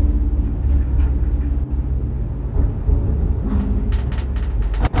name.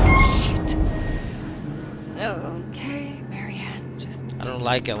 Shit. Okay, Marianne, just... I don't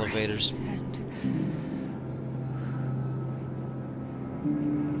like elevators.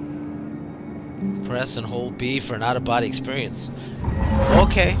 Press and hold B for an out-of-body experience.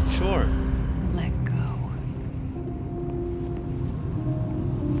 Okay, sure. Let go.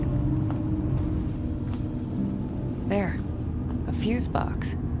 There. A fuse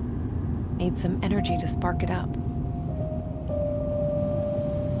box. Need some energy to spark it up.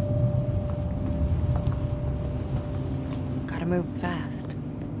 Gotta move fast.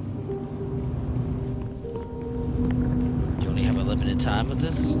 You only have a limited time with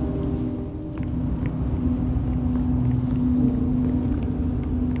this?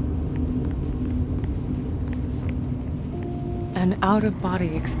 An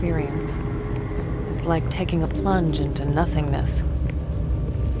out-of-body experience. It's like taking a plunge into nothingness.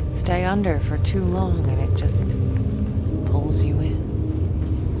 Stay under for too long and it just pulls you in.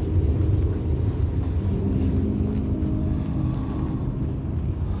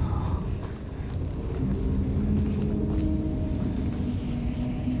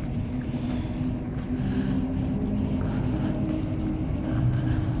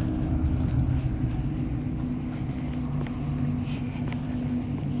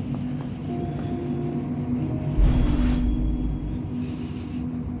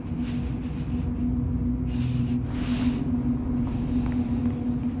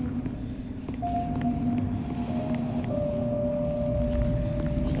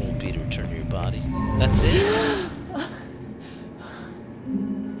 That's it?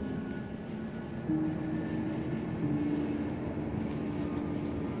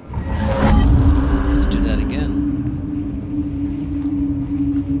 Let's do that again.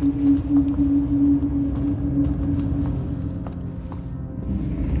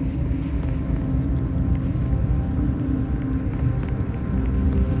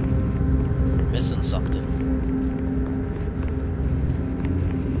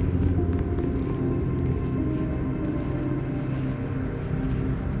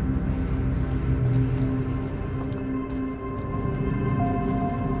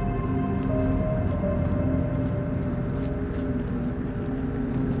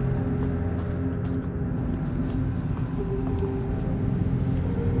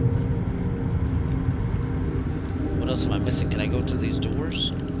 else am I missing? Can I go through these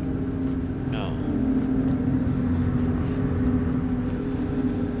doors? No.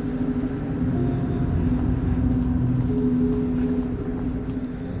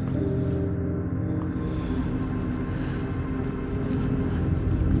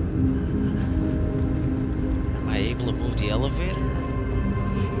 Am I able to move the elevator?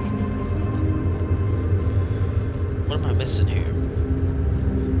 What am I missing here?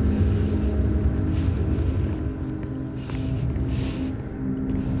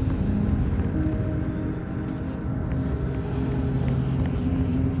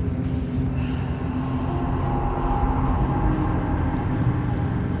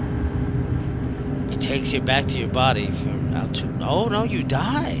 Takes you back to your body if you're out too. Oh no, you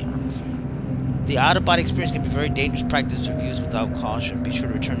die. The out-of-body experience can be very dangerous practice if used without caution. Be sure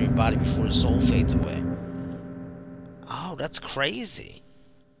to return to your body before the soul fades away. Oh, that's crazy.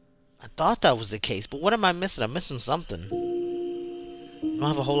 I thought that was the case, but what am I missing? I'm missing something. You don't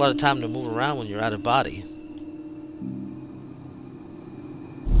have a whole lot of time to move around when you're out of body.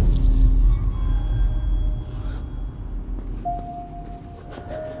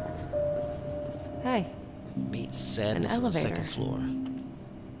 Hey. Meet sadness on the second floor.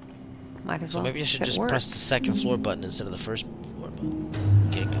 Might as So well maybe I should see if it just press works. the second floor button instead of the first floor button.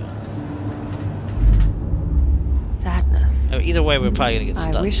 Get going. Sadness. I mean, either way, we're probably gonna get I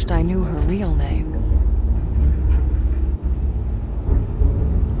stuck. wished I knew her real name.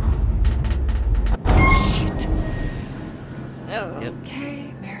 Shit.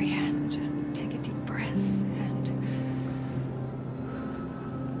 Okay, Marianne, just take a deep breath and...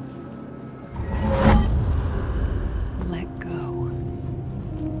 let go.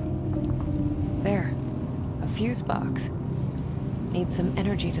 There. A fuse box. Need some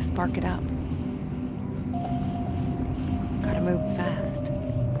energy to spark it up. Gotta move fast.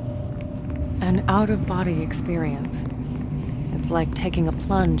 An out-of-body experience. It's like taking a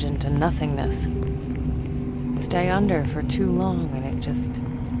plunge into nothingness. Stay under for too long and it just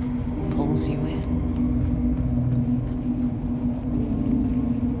pulls you in.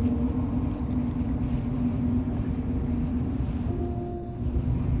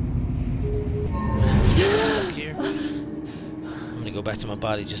 Get stuck here. I'm gonna go back to my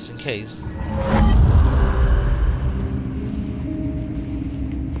body just in case.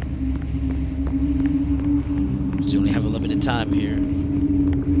 So you only have a limited time here.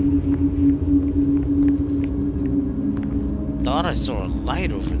 Thought I saw a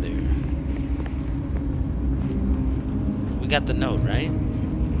light over there. We got the note, right?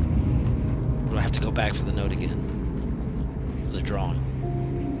 Or do I have to go back for the note again? For the drawing.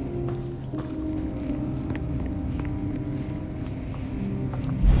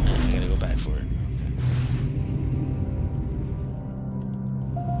 I gotta go back for it. Okay.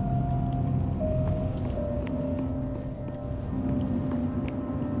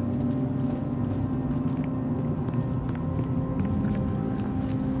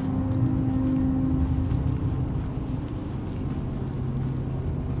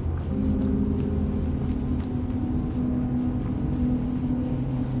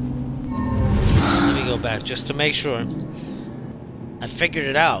 Back just to make sure. I figured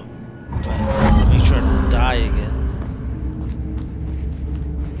it out, but I want to make sure I don't die again.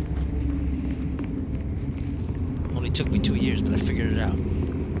 Only took me 2 years, but I figured it out.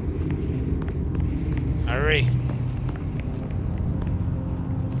 Hurry.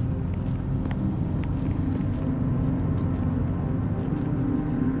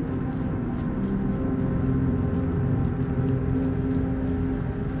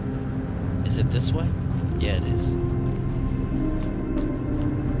 Is it this way? Yeah, it is.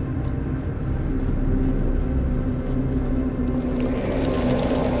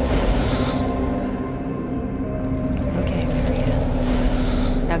 Okay,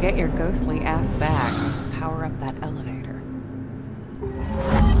 Marianne. Now get your ghostly ass back and power up that elevator.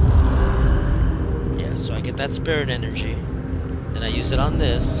 Yeah, so I get that spirit energy. Then I use it on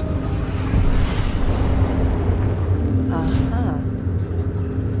this. Uh-huh.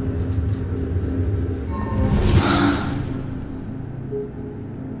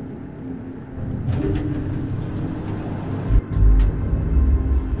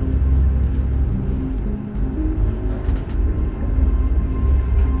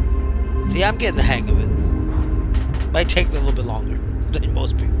 See, I'm getting the hang of it. Might take me a little bit longer than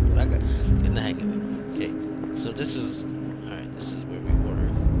most people, but I got getting the hang of it. Okay, so this is alright, this is where we were.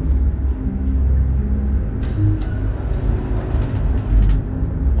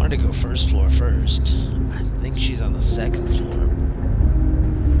 Wanted to go first floor first. I think she's on the second floor.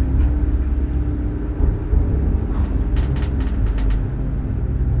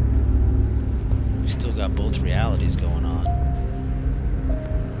 We still got both realities going.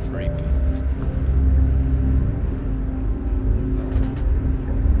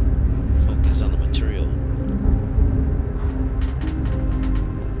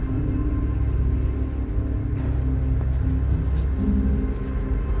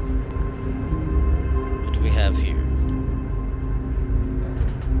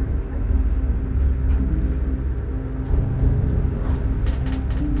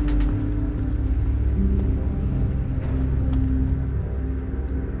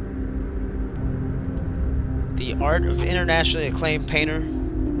 art of internationally acclaimed painter.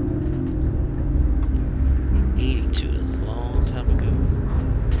 82, that's a long time ago.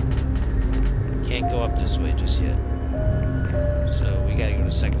 Can't go up this way just yet. So we gotta go to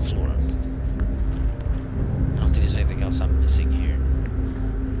the second floor. I don't think there's anything else I'm missing here.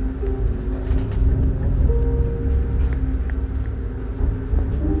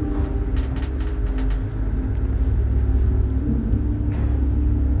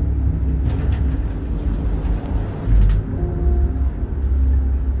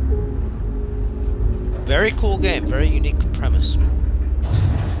 Very cool game, very unique premise.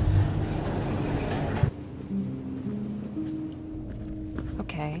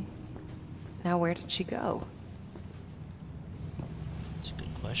 Okay. Now where did she go? That's a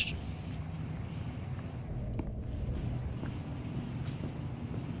good question.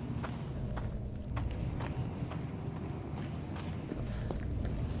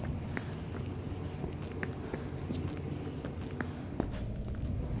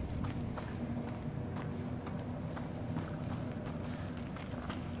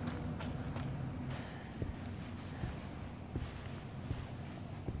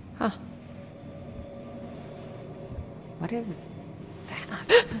 Huh. What is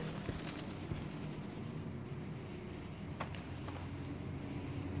that?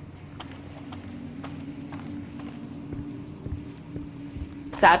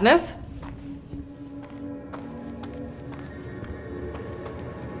 Sadness?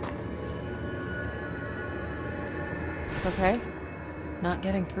 Okay. Not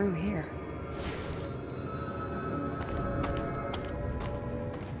getting through here.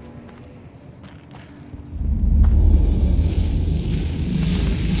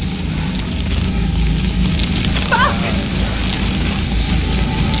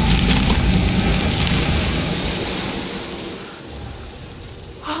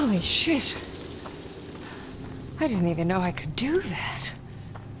 Holy shit. I didn't even know I could do that.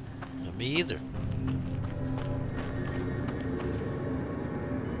 Not me either.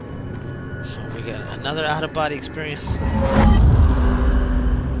 So we got another out-of-body experience.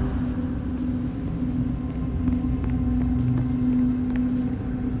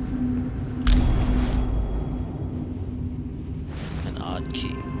 An odd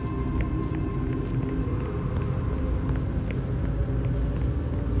key.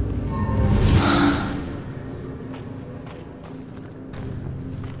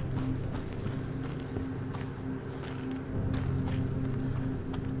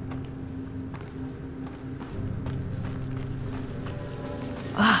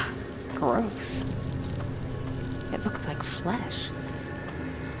 Ah, gross. It looks like flesh.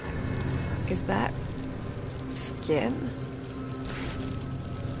 Is that skin?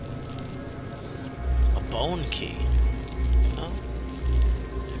 A bone key. No?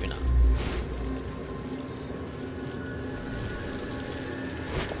 Maybe not.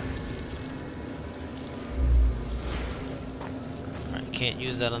 Alright, can't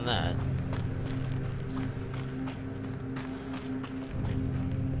use that on that.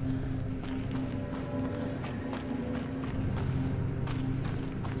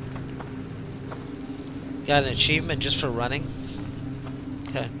 Got an achievement just for running?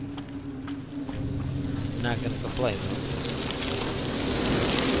 Okay. Not gonna complain though.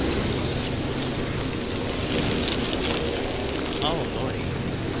 Oh lordy.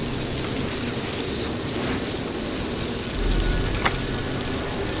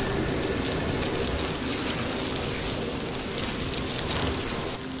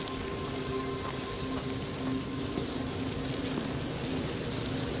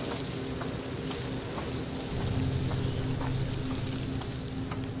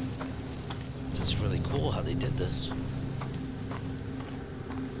 It's really cool how they did this.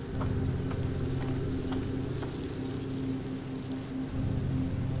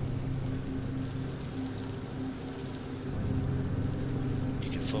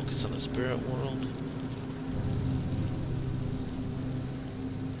 You can focus on the spirit world.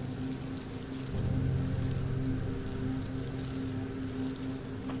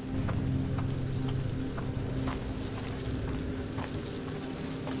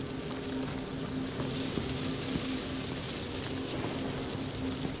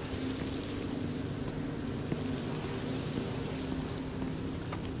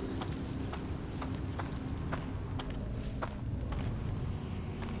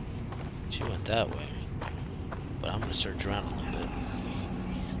 She went that way, but I'm gonna search around a little bit.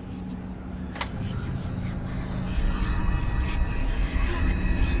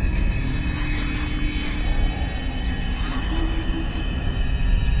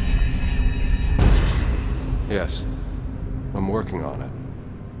 Yes. I'm working on it.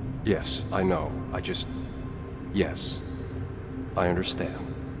 Yes, I know. Yes, I understand.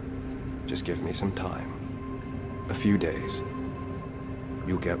 Just give me some time. A few days.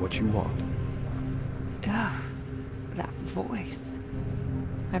 You'll get what you want. Ugh, that voice.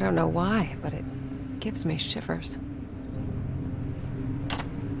 I don't know why, but it gives me shivers.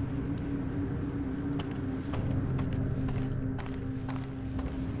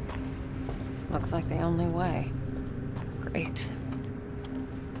 Looks like the only way. Great.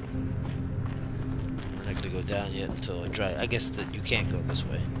 We're not gonna go down yet until I try. I guess that you can't go this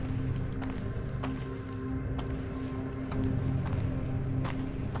way.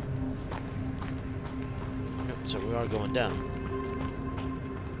 Yep, so we are going down.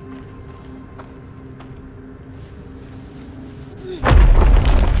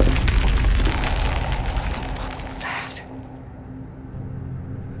 What was that?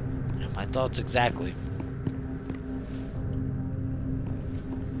 Yeah, my thoughts exactly.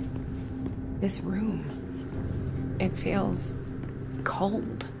 This room. It feels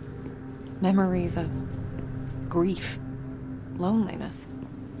cold. Memories of grief, loneliness.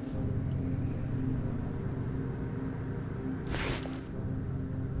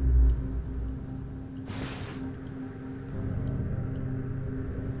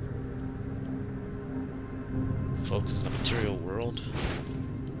 Focus on the material world.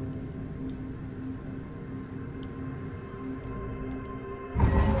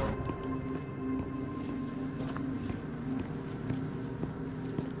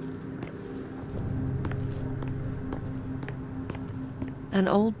 An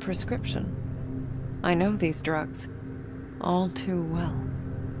old prescription. I know these drugs all too well.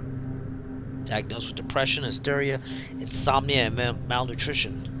 Diagnosed with depression, hysteria, insomnia, and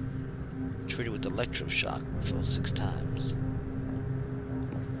malnutrition. Treated with electroshock, filled 6 times.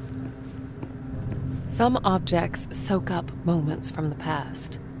 Some objects soak up moments from the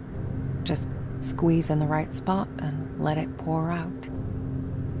past. Just squeeze in the right spot and let it pour out.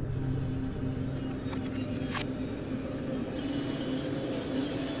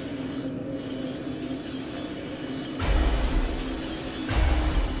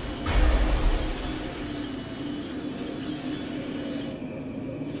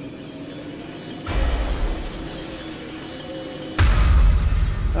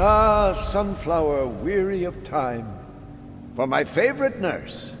 Ah, sunflower weary of time. For my favorite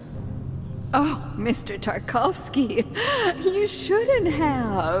nurse. Oh, Mr. Tarkovsky, you shouldn't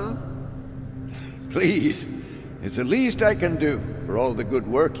have. Please, it's the least I can do for all the good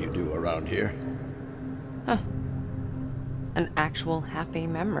work you do around here. An actual happy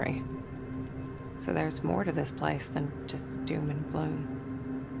memory. So there's more to this place than just doom and gloom.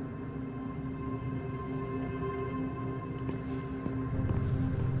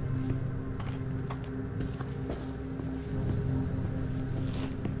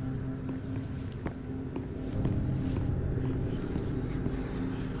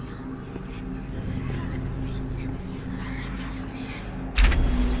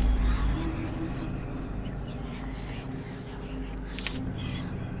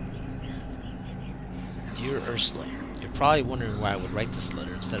 Dear Ursula, you're probably wondering why I would write this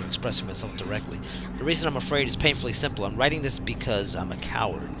letter instead of expressing myself directly. The reason I'm afraid is painfully simple. I'm writing this because I'm a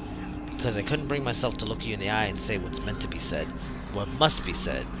coward. Because I couldn't bring myself to look you in the eye and say what's meant to be said. What must be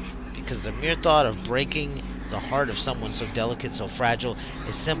said. Because the mere thought of breaking the heart of someone so delicate, so fragile,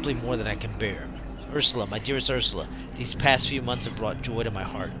 is simply more than I can bear. Ursula, my dearest Ursula, these past few months have brought joy to my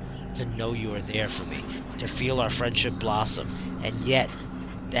heart. To know you are there for me. To feel our friendship blossom. And yet,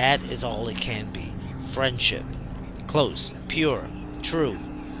 that is all it can be. Friendship. Close, pure, true,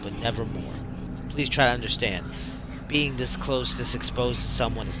 but never more. Please try to understand. Being this close, this exposed to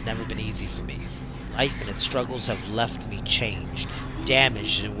someone has never been easy for me. Life and its struggles have left me changed,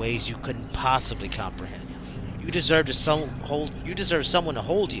 damaged in ways you couldn't possibly comprehend. You deserve someone to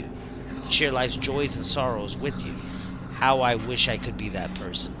hold you, to share life's joys and sorrows with you. How I wish I could be that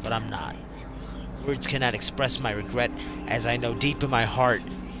person, but I'm not. Words cannot express my regret, as I know deep in my heart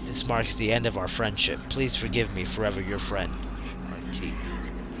this marks the end of our friendship. Please forgive me, forever your friend, R.T.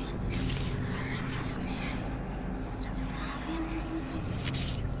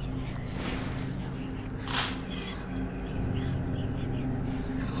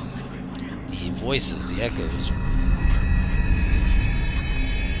 The voices, the echoes.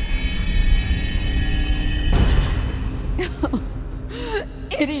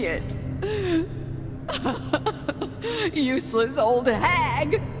 Idiot. Useless old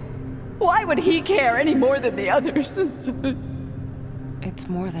hag. Why would he care any more than the others? It's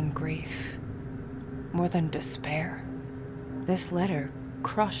more than grief. More than despair. This letter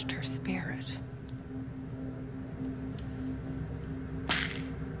crushed her spirit.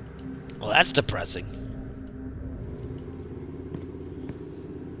 Well, that's depressing.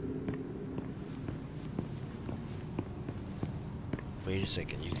 Wait a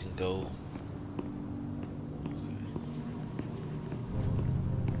second, you can go... Okay.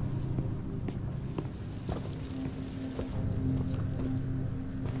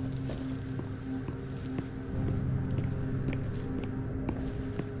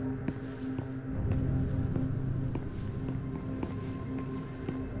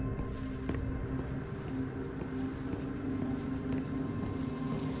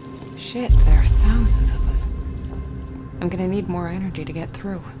 Shit, there are thousands of them. I'm gonna need more energy to get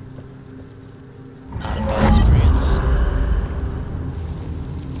through. Out of body experience.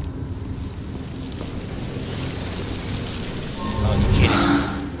 Oh, you kidding?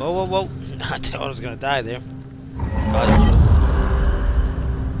 Whoa, whoa, whoa. I thought I was gonna die there. Probably would've.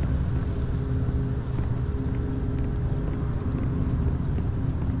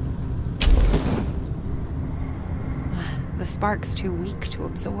 The spark's too weak to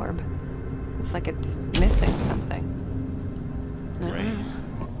absorb. It's like it's missing something. Right.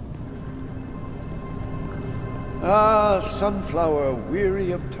 Ah, sunflower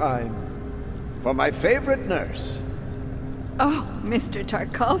weary of time. For my favorite nurse. Oh, Mr.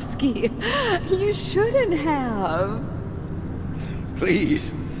 Tarkovsky, you shouldn't have.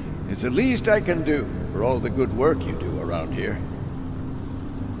 Please, it's the least I can do for all the good work you do around here.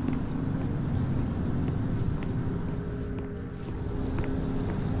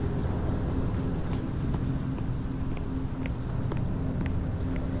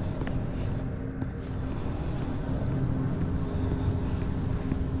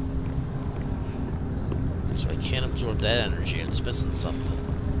 So I can't absorb that energy. It's missing something.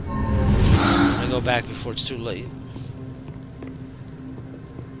 I'm gonna go back before it's too late.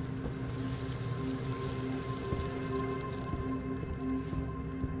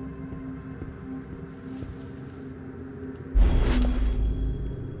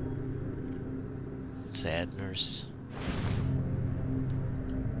 Sad nurse.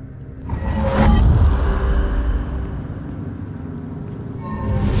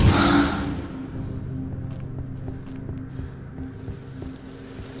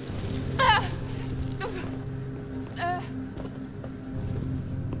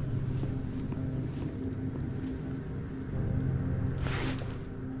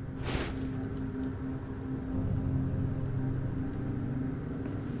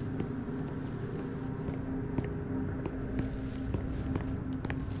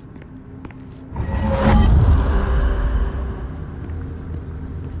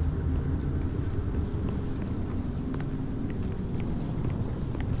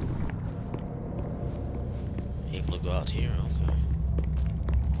 Able to go out here, okay.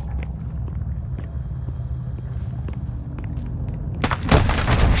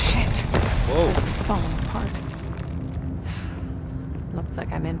 Shit. Whoa. This is falling apart. Looks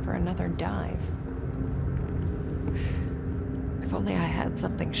like I'm in for another dive. If only I had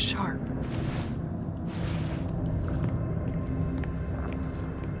something sharp.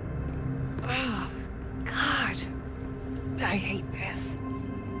 Oh, God. I hate this.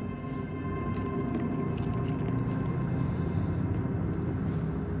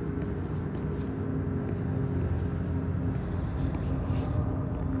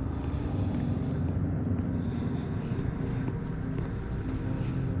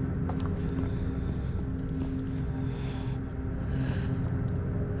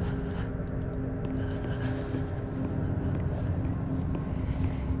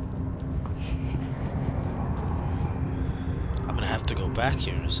 I'm gonna have to go back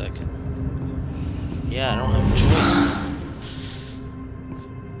here in a second. Yeah, I don't have a choice.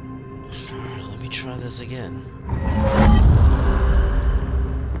 Alright, let me try this again.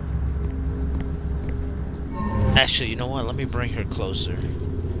 Actually, you know what? Let me bring her closer.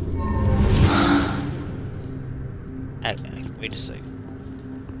 Wait a second.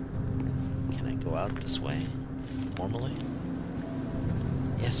 Can I go out this way? Normally?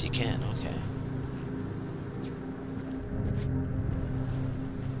 Yes, you can. Okay.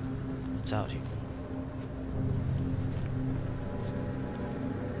 What's out here?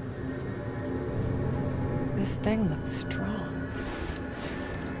 This thing looks strong.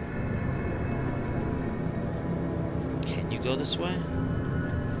 Can you go this way?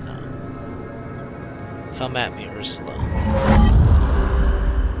 No. Come at me, Ursula.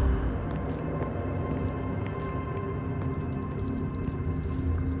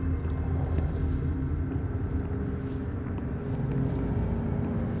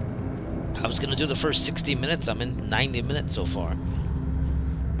 I was gonna do the first 60 minutes. I'm in 90 minutes so far.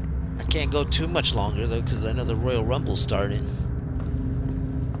 I can't go too much longer though, because I know the Royal Rumble's starting.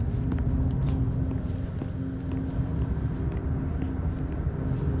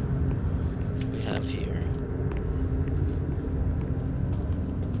 What do we have here?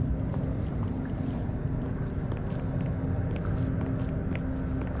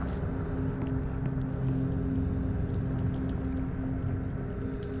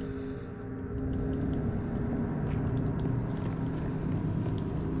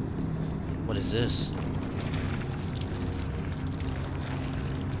 is this?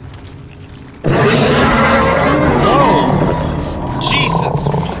 Whoa! Jesus!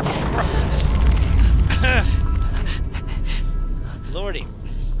 Lordy.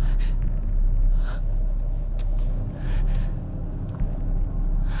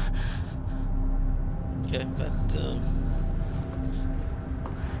 Okay,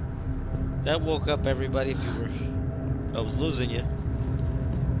 that woke up everybody if you were... I was losing you.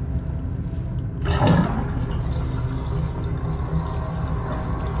 Okay,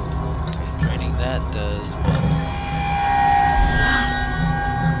 draining that does what?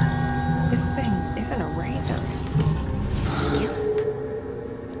 This thing isn't a razor, it's guilt,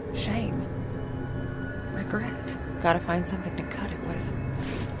 shame, regret. Gotta find something to cut it with.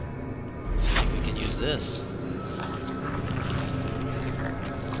 We can use this.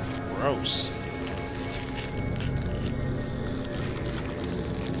 Gross.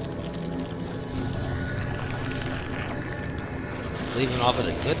 Leaving off at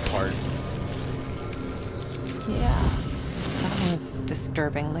a good part. Yeah, that was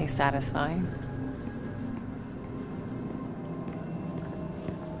disturbingly satisfying.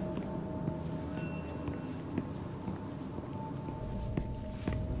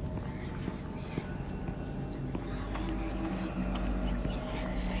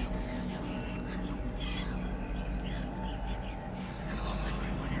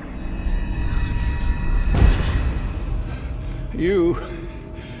 You...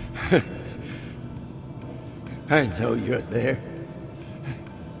 I know you're there.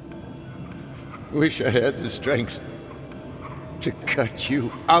 Wish I had the strength to cut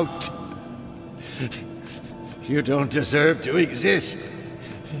you out. You don't deserve to exist.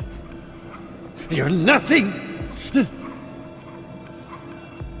 You're nothing!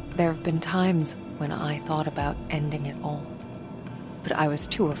 There have been times when I thought about ending it all. But I was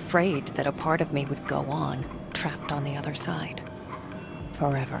too afraid that a part of me would go on, trapped on the other side.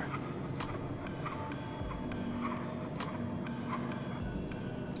 Forever.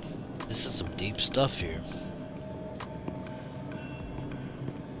 This is some deep stuff here.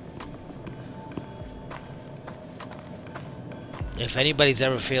 If anybody's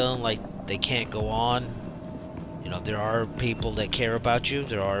ever feeling like they can't go on, you know, there are people that care about you.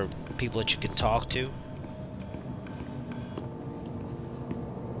 There are people that you can talk to.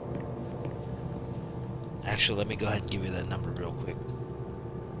 Actually, let me go ahead and give you that number real quick.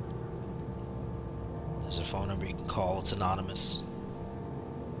 There's a phone number you can call. It's anonymous.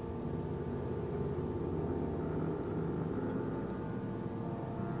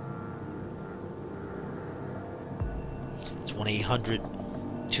 It's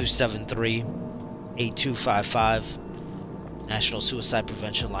 1-800-273-8255. National Suicide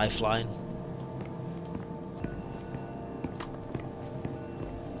Prevention Lifeline.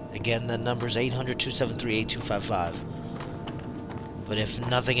 Again, the number's 800-273-8255. But if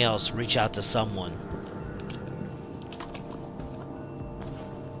nothing else, reach out to someone.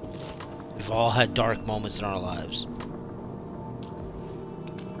 We've all had dark moments in our lives.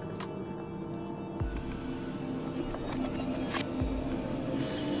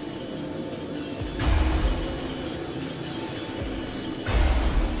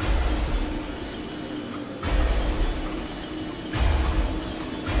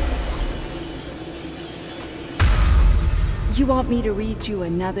 You want me to read you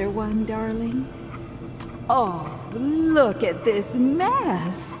another one, darling? Oh, look at this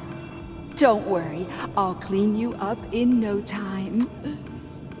mess. Don't worry, I'll clean you up in no time.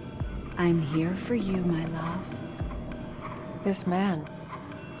 I'm here for you, my love. This man,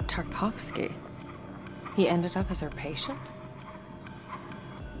 Tarkovsky, he ended up as her patient?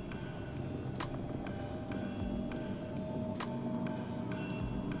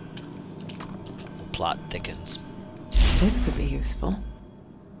 The plot thickens. This could be useful.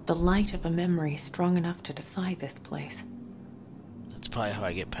 The light of a memory strong enough to defy this place. That's probably how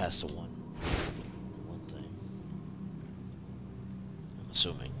I get past the one thing. I'm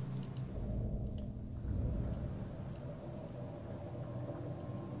assuming.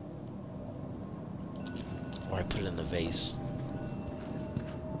 Or I put it in the vase.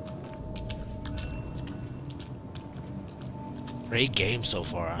 Great game so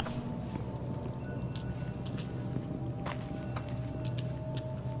far, huh?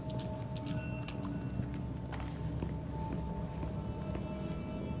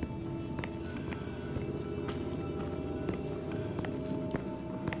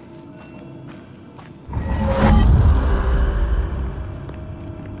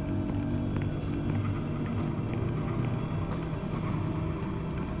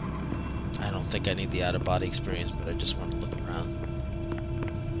 I don't think I need the out-of-body experience, but I just want to look around.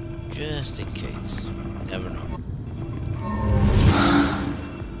 Just in case. You never know.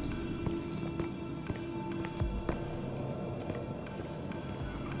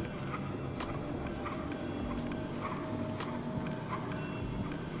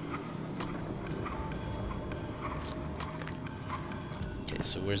 Okay,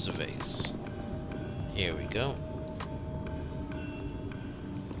 so where's the vase? Here we go.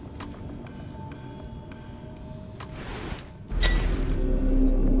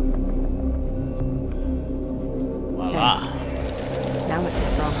 Voila. Now it's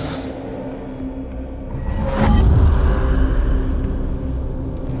strong enough.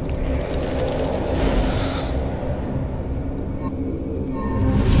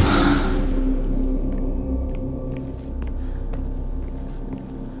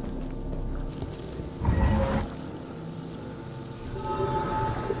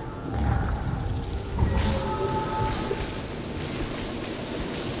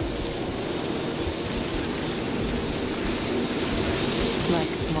 Like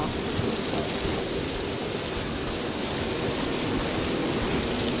moths to a flame.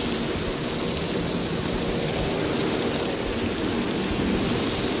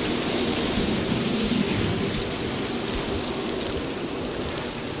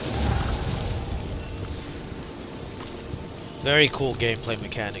 Very cool gameplay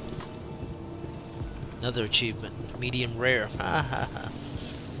mechanic. Another achievement. Medium rare. Ha ha ha.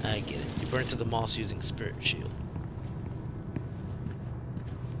 I get it. You burn to the moss using Spirit Shield.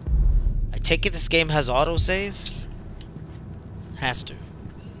 I take it this game has autosave? Has to.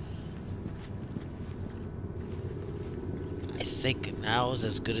 I think now is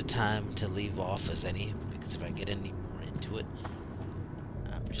as good a time to leave off as any, because if I get any more into it,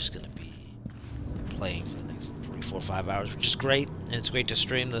 I'm just going to be playing for the next 3, 4, 5 hours, which is great, and it's great to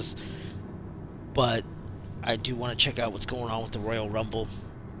stream this, but I do want to check out what's going on with the Royal Rumble,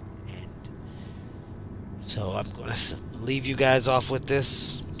 and so I'm going to leave you guys off with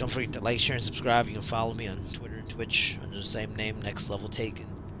this. Don't forget to like, share, and subscribe. You can follow me on Twitter and Twitch under the same name, nextleveltaken.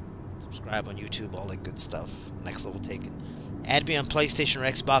 Subscribe on YouTube, all that good stuff, nextleveltaken. Add me on PlayStation or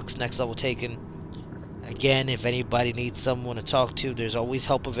Xbox, nextleveltaken. Again, if anybody needs someone to talk to, there's always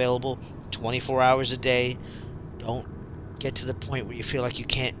help available, 24 hours a day. Don't get to the point where you feel like you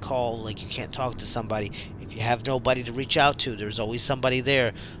can't call, like you can't talk to somebody. If you have nobody to reach out to, there's always somebody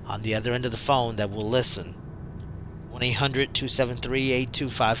there on the other end of the phone that will listen.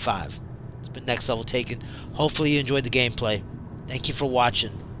 1-800-273-8255. It's been Next Level Taken. Hopefully you enjoyed the gameplay. Thank you for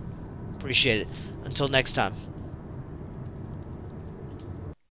watching. Appreciate it. Until next time.